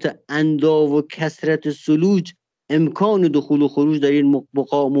سقوط اندا و کثرت سلوج امکان دخول و خروج در این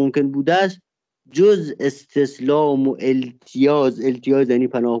بقاع ممکن بوده است جز استسلام و التیاز یعنی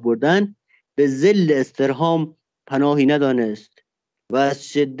پناه بردن به ذل استرهام پناهی ندانست و از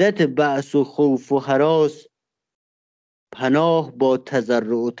شدت بأس و خوف و هراس پناه با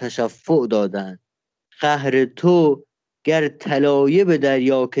تضرع و تشفع دادند. قهر تو گر طلایه به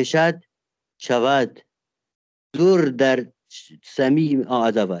دریا کشد شود در صمیم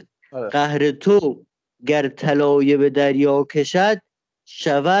قهر تو گر طلایه به دریا کشد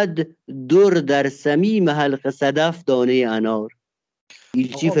شود در صمیم حلق صدف دانه انار.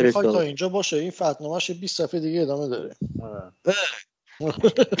 ایلچی فرستاده. تا اینجا باشه، این فتنامه‌ش 20 صفحه دیگه ادامه داره.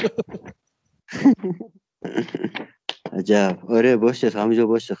 عجب. آره باشه همینجا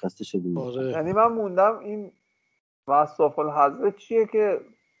باشه، خسته شدیم. آره. یعنی من موندم این وصاف الحضرت چیه که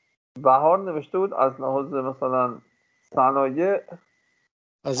بهار نوشته بود از لحاظ مثلا صنایع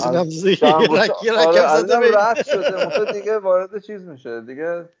از این هم زیر از این هم رد شده مثلا دیگه وارد چیز میشه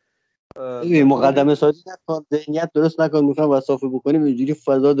دیگه. مقدمه سازی نکن، ذهنیت درست نکن، میخوام وصافه بکنیم اینجوری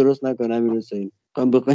فضا درست نکن. همین حسین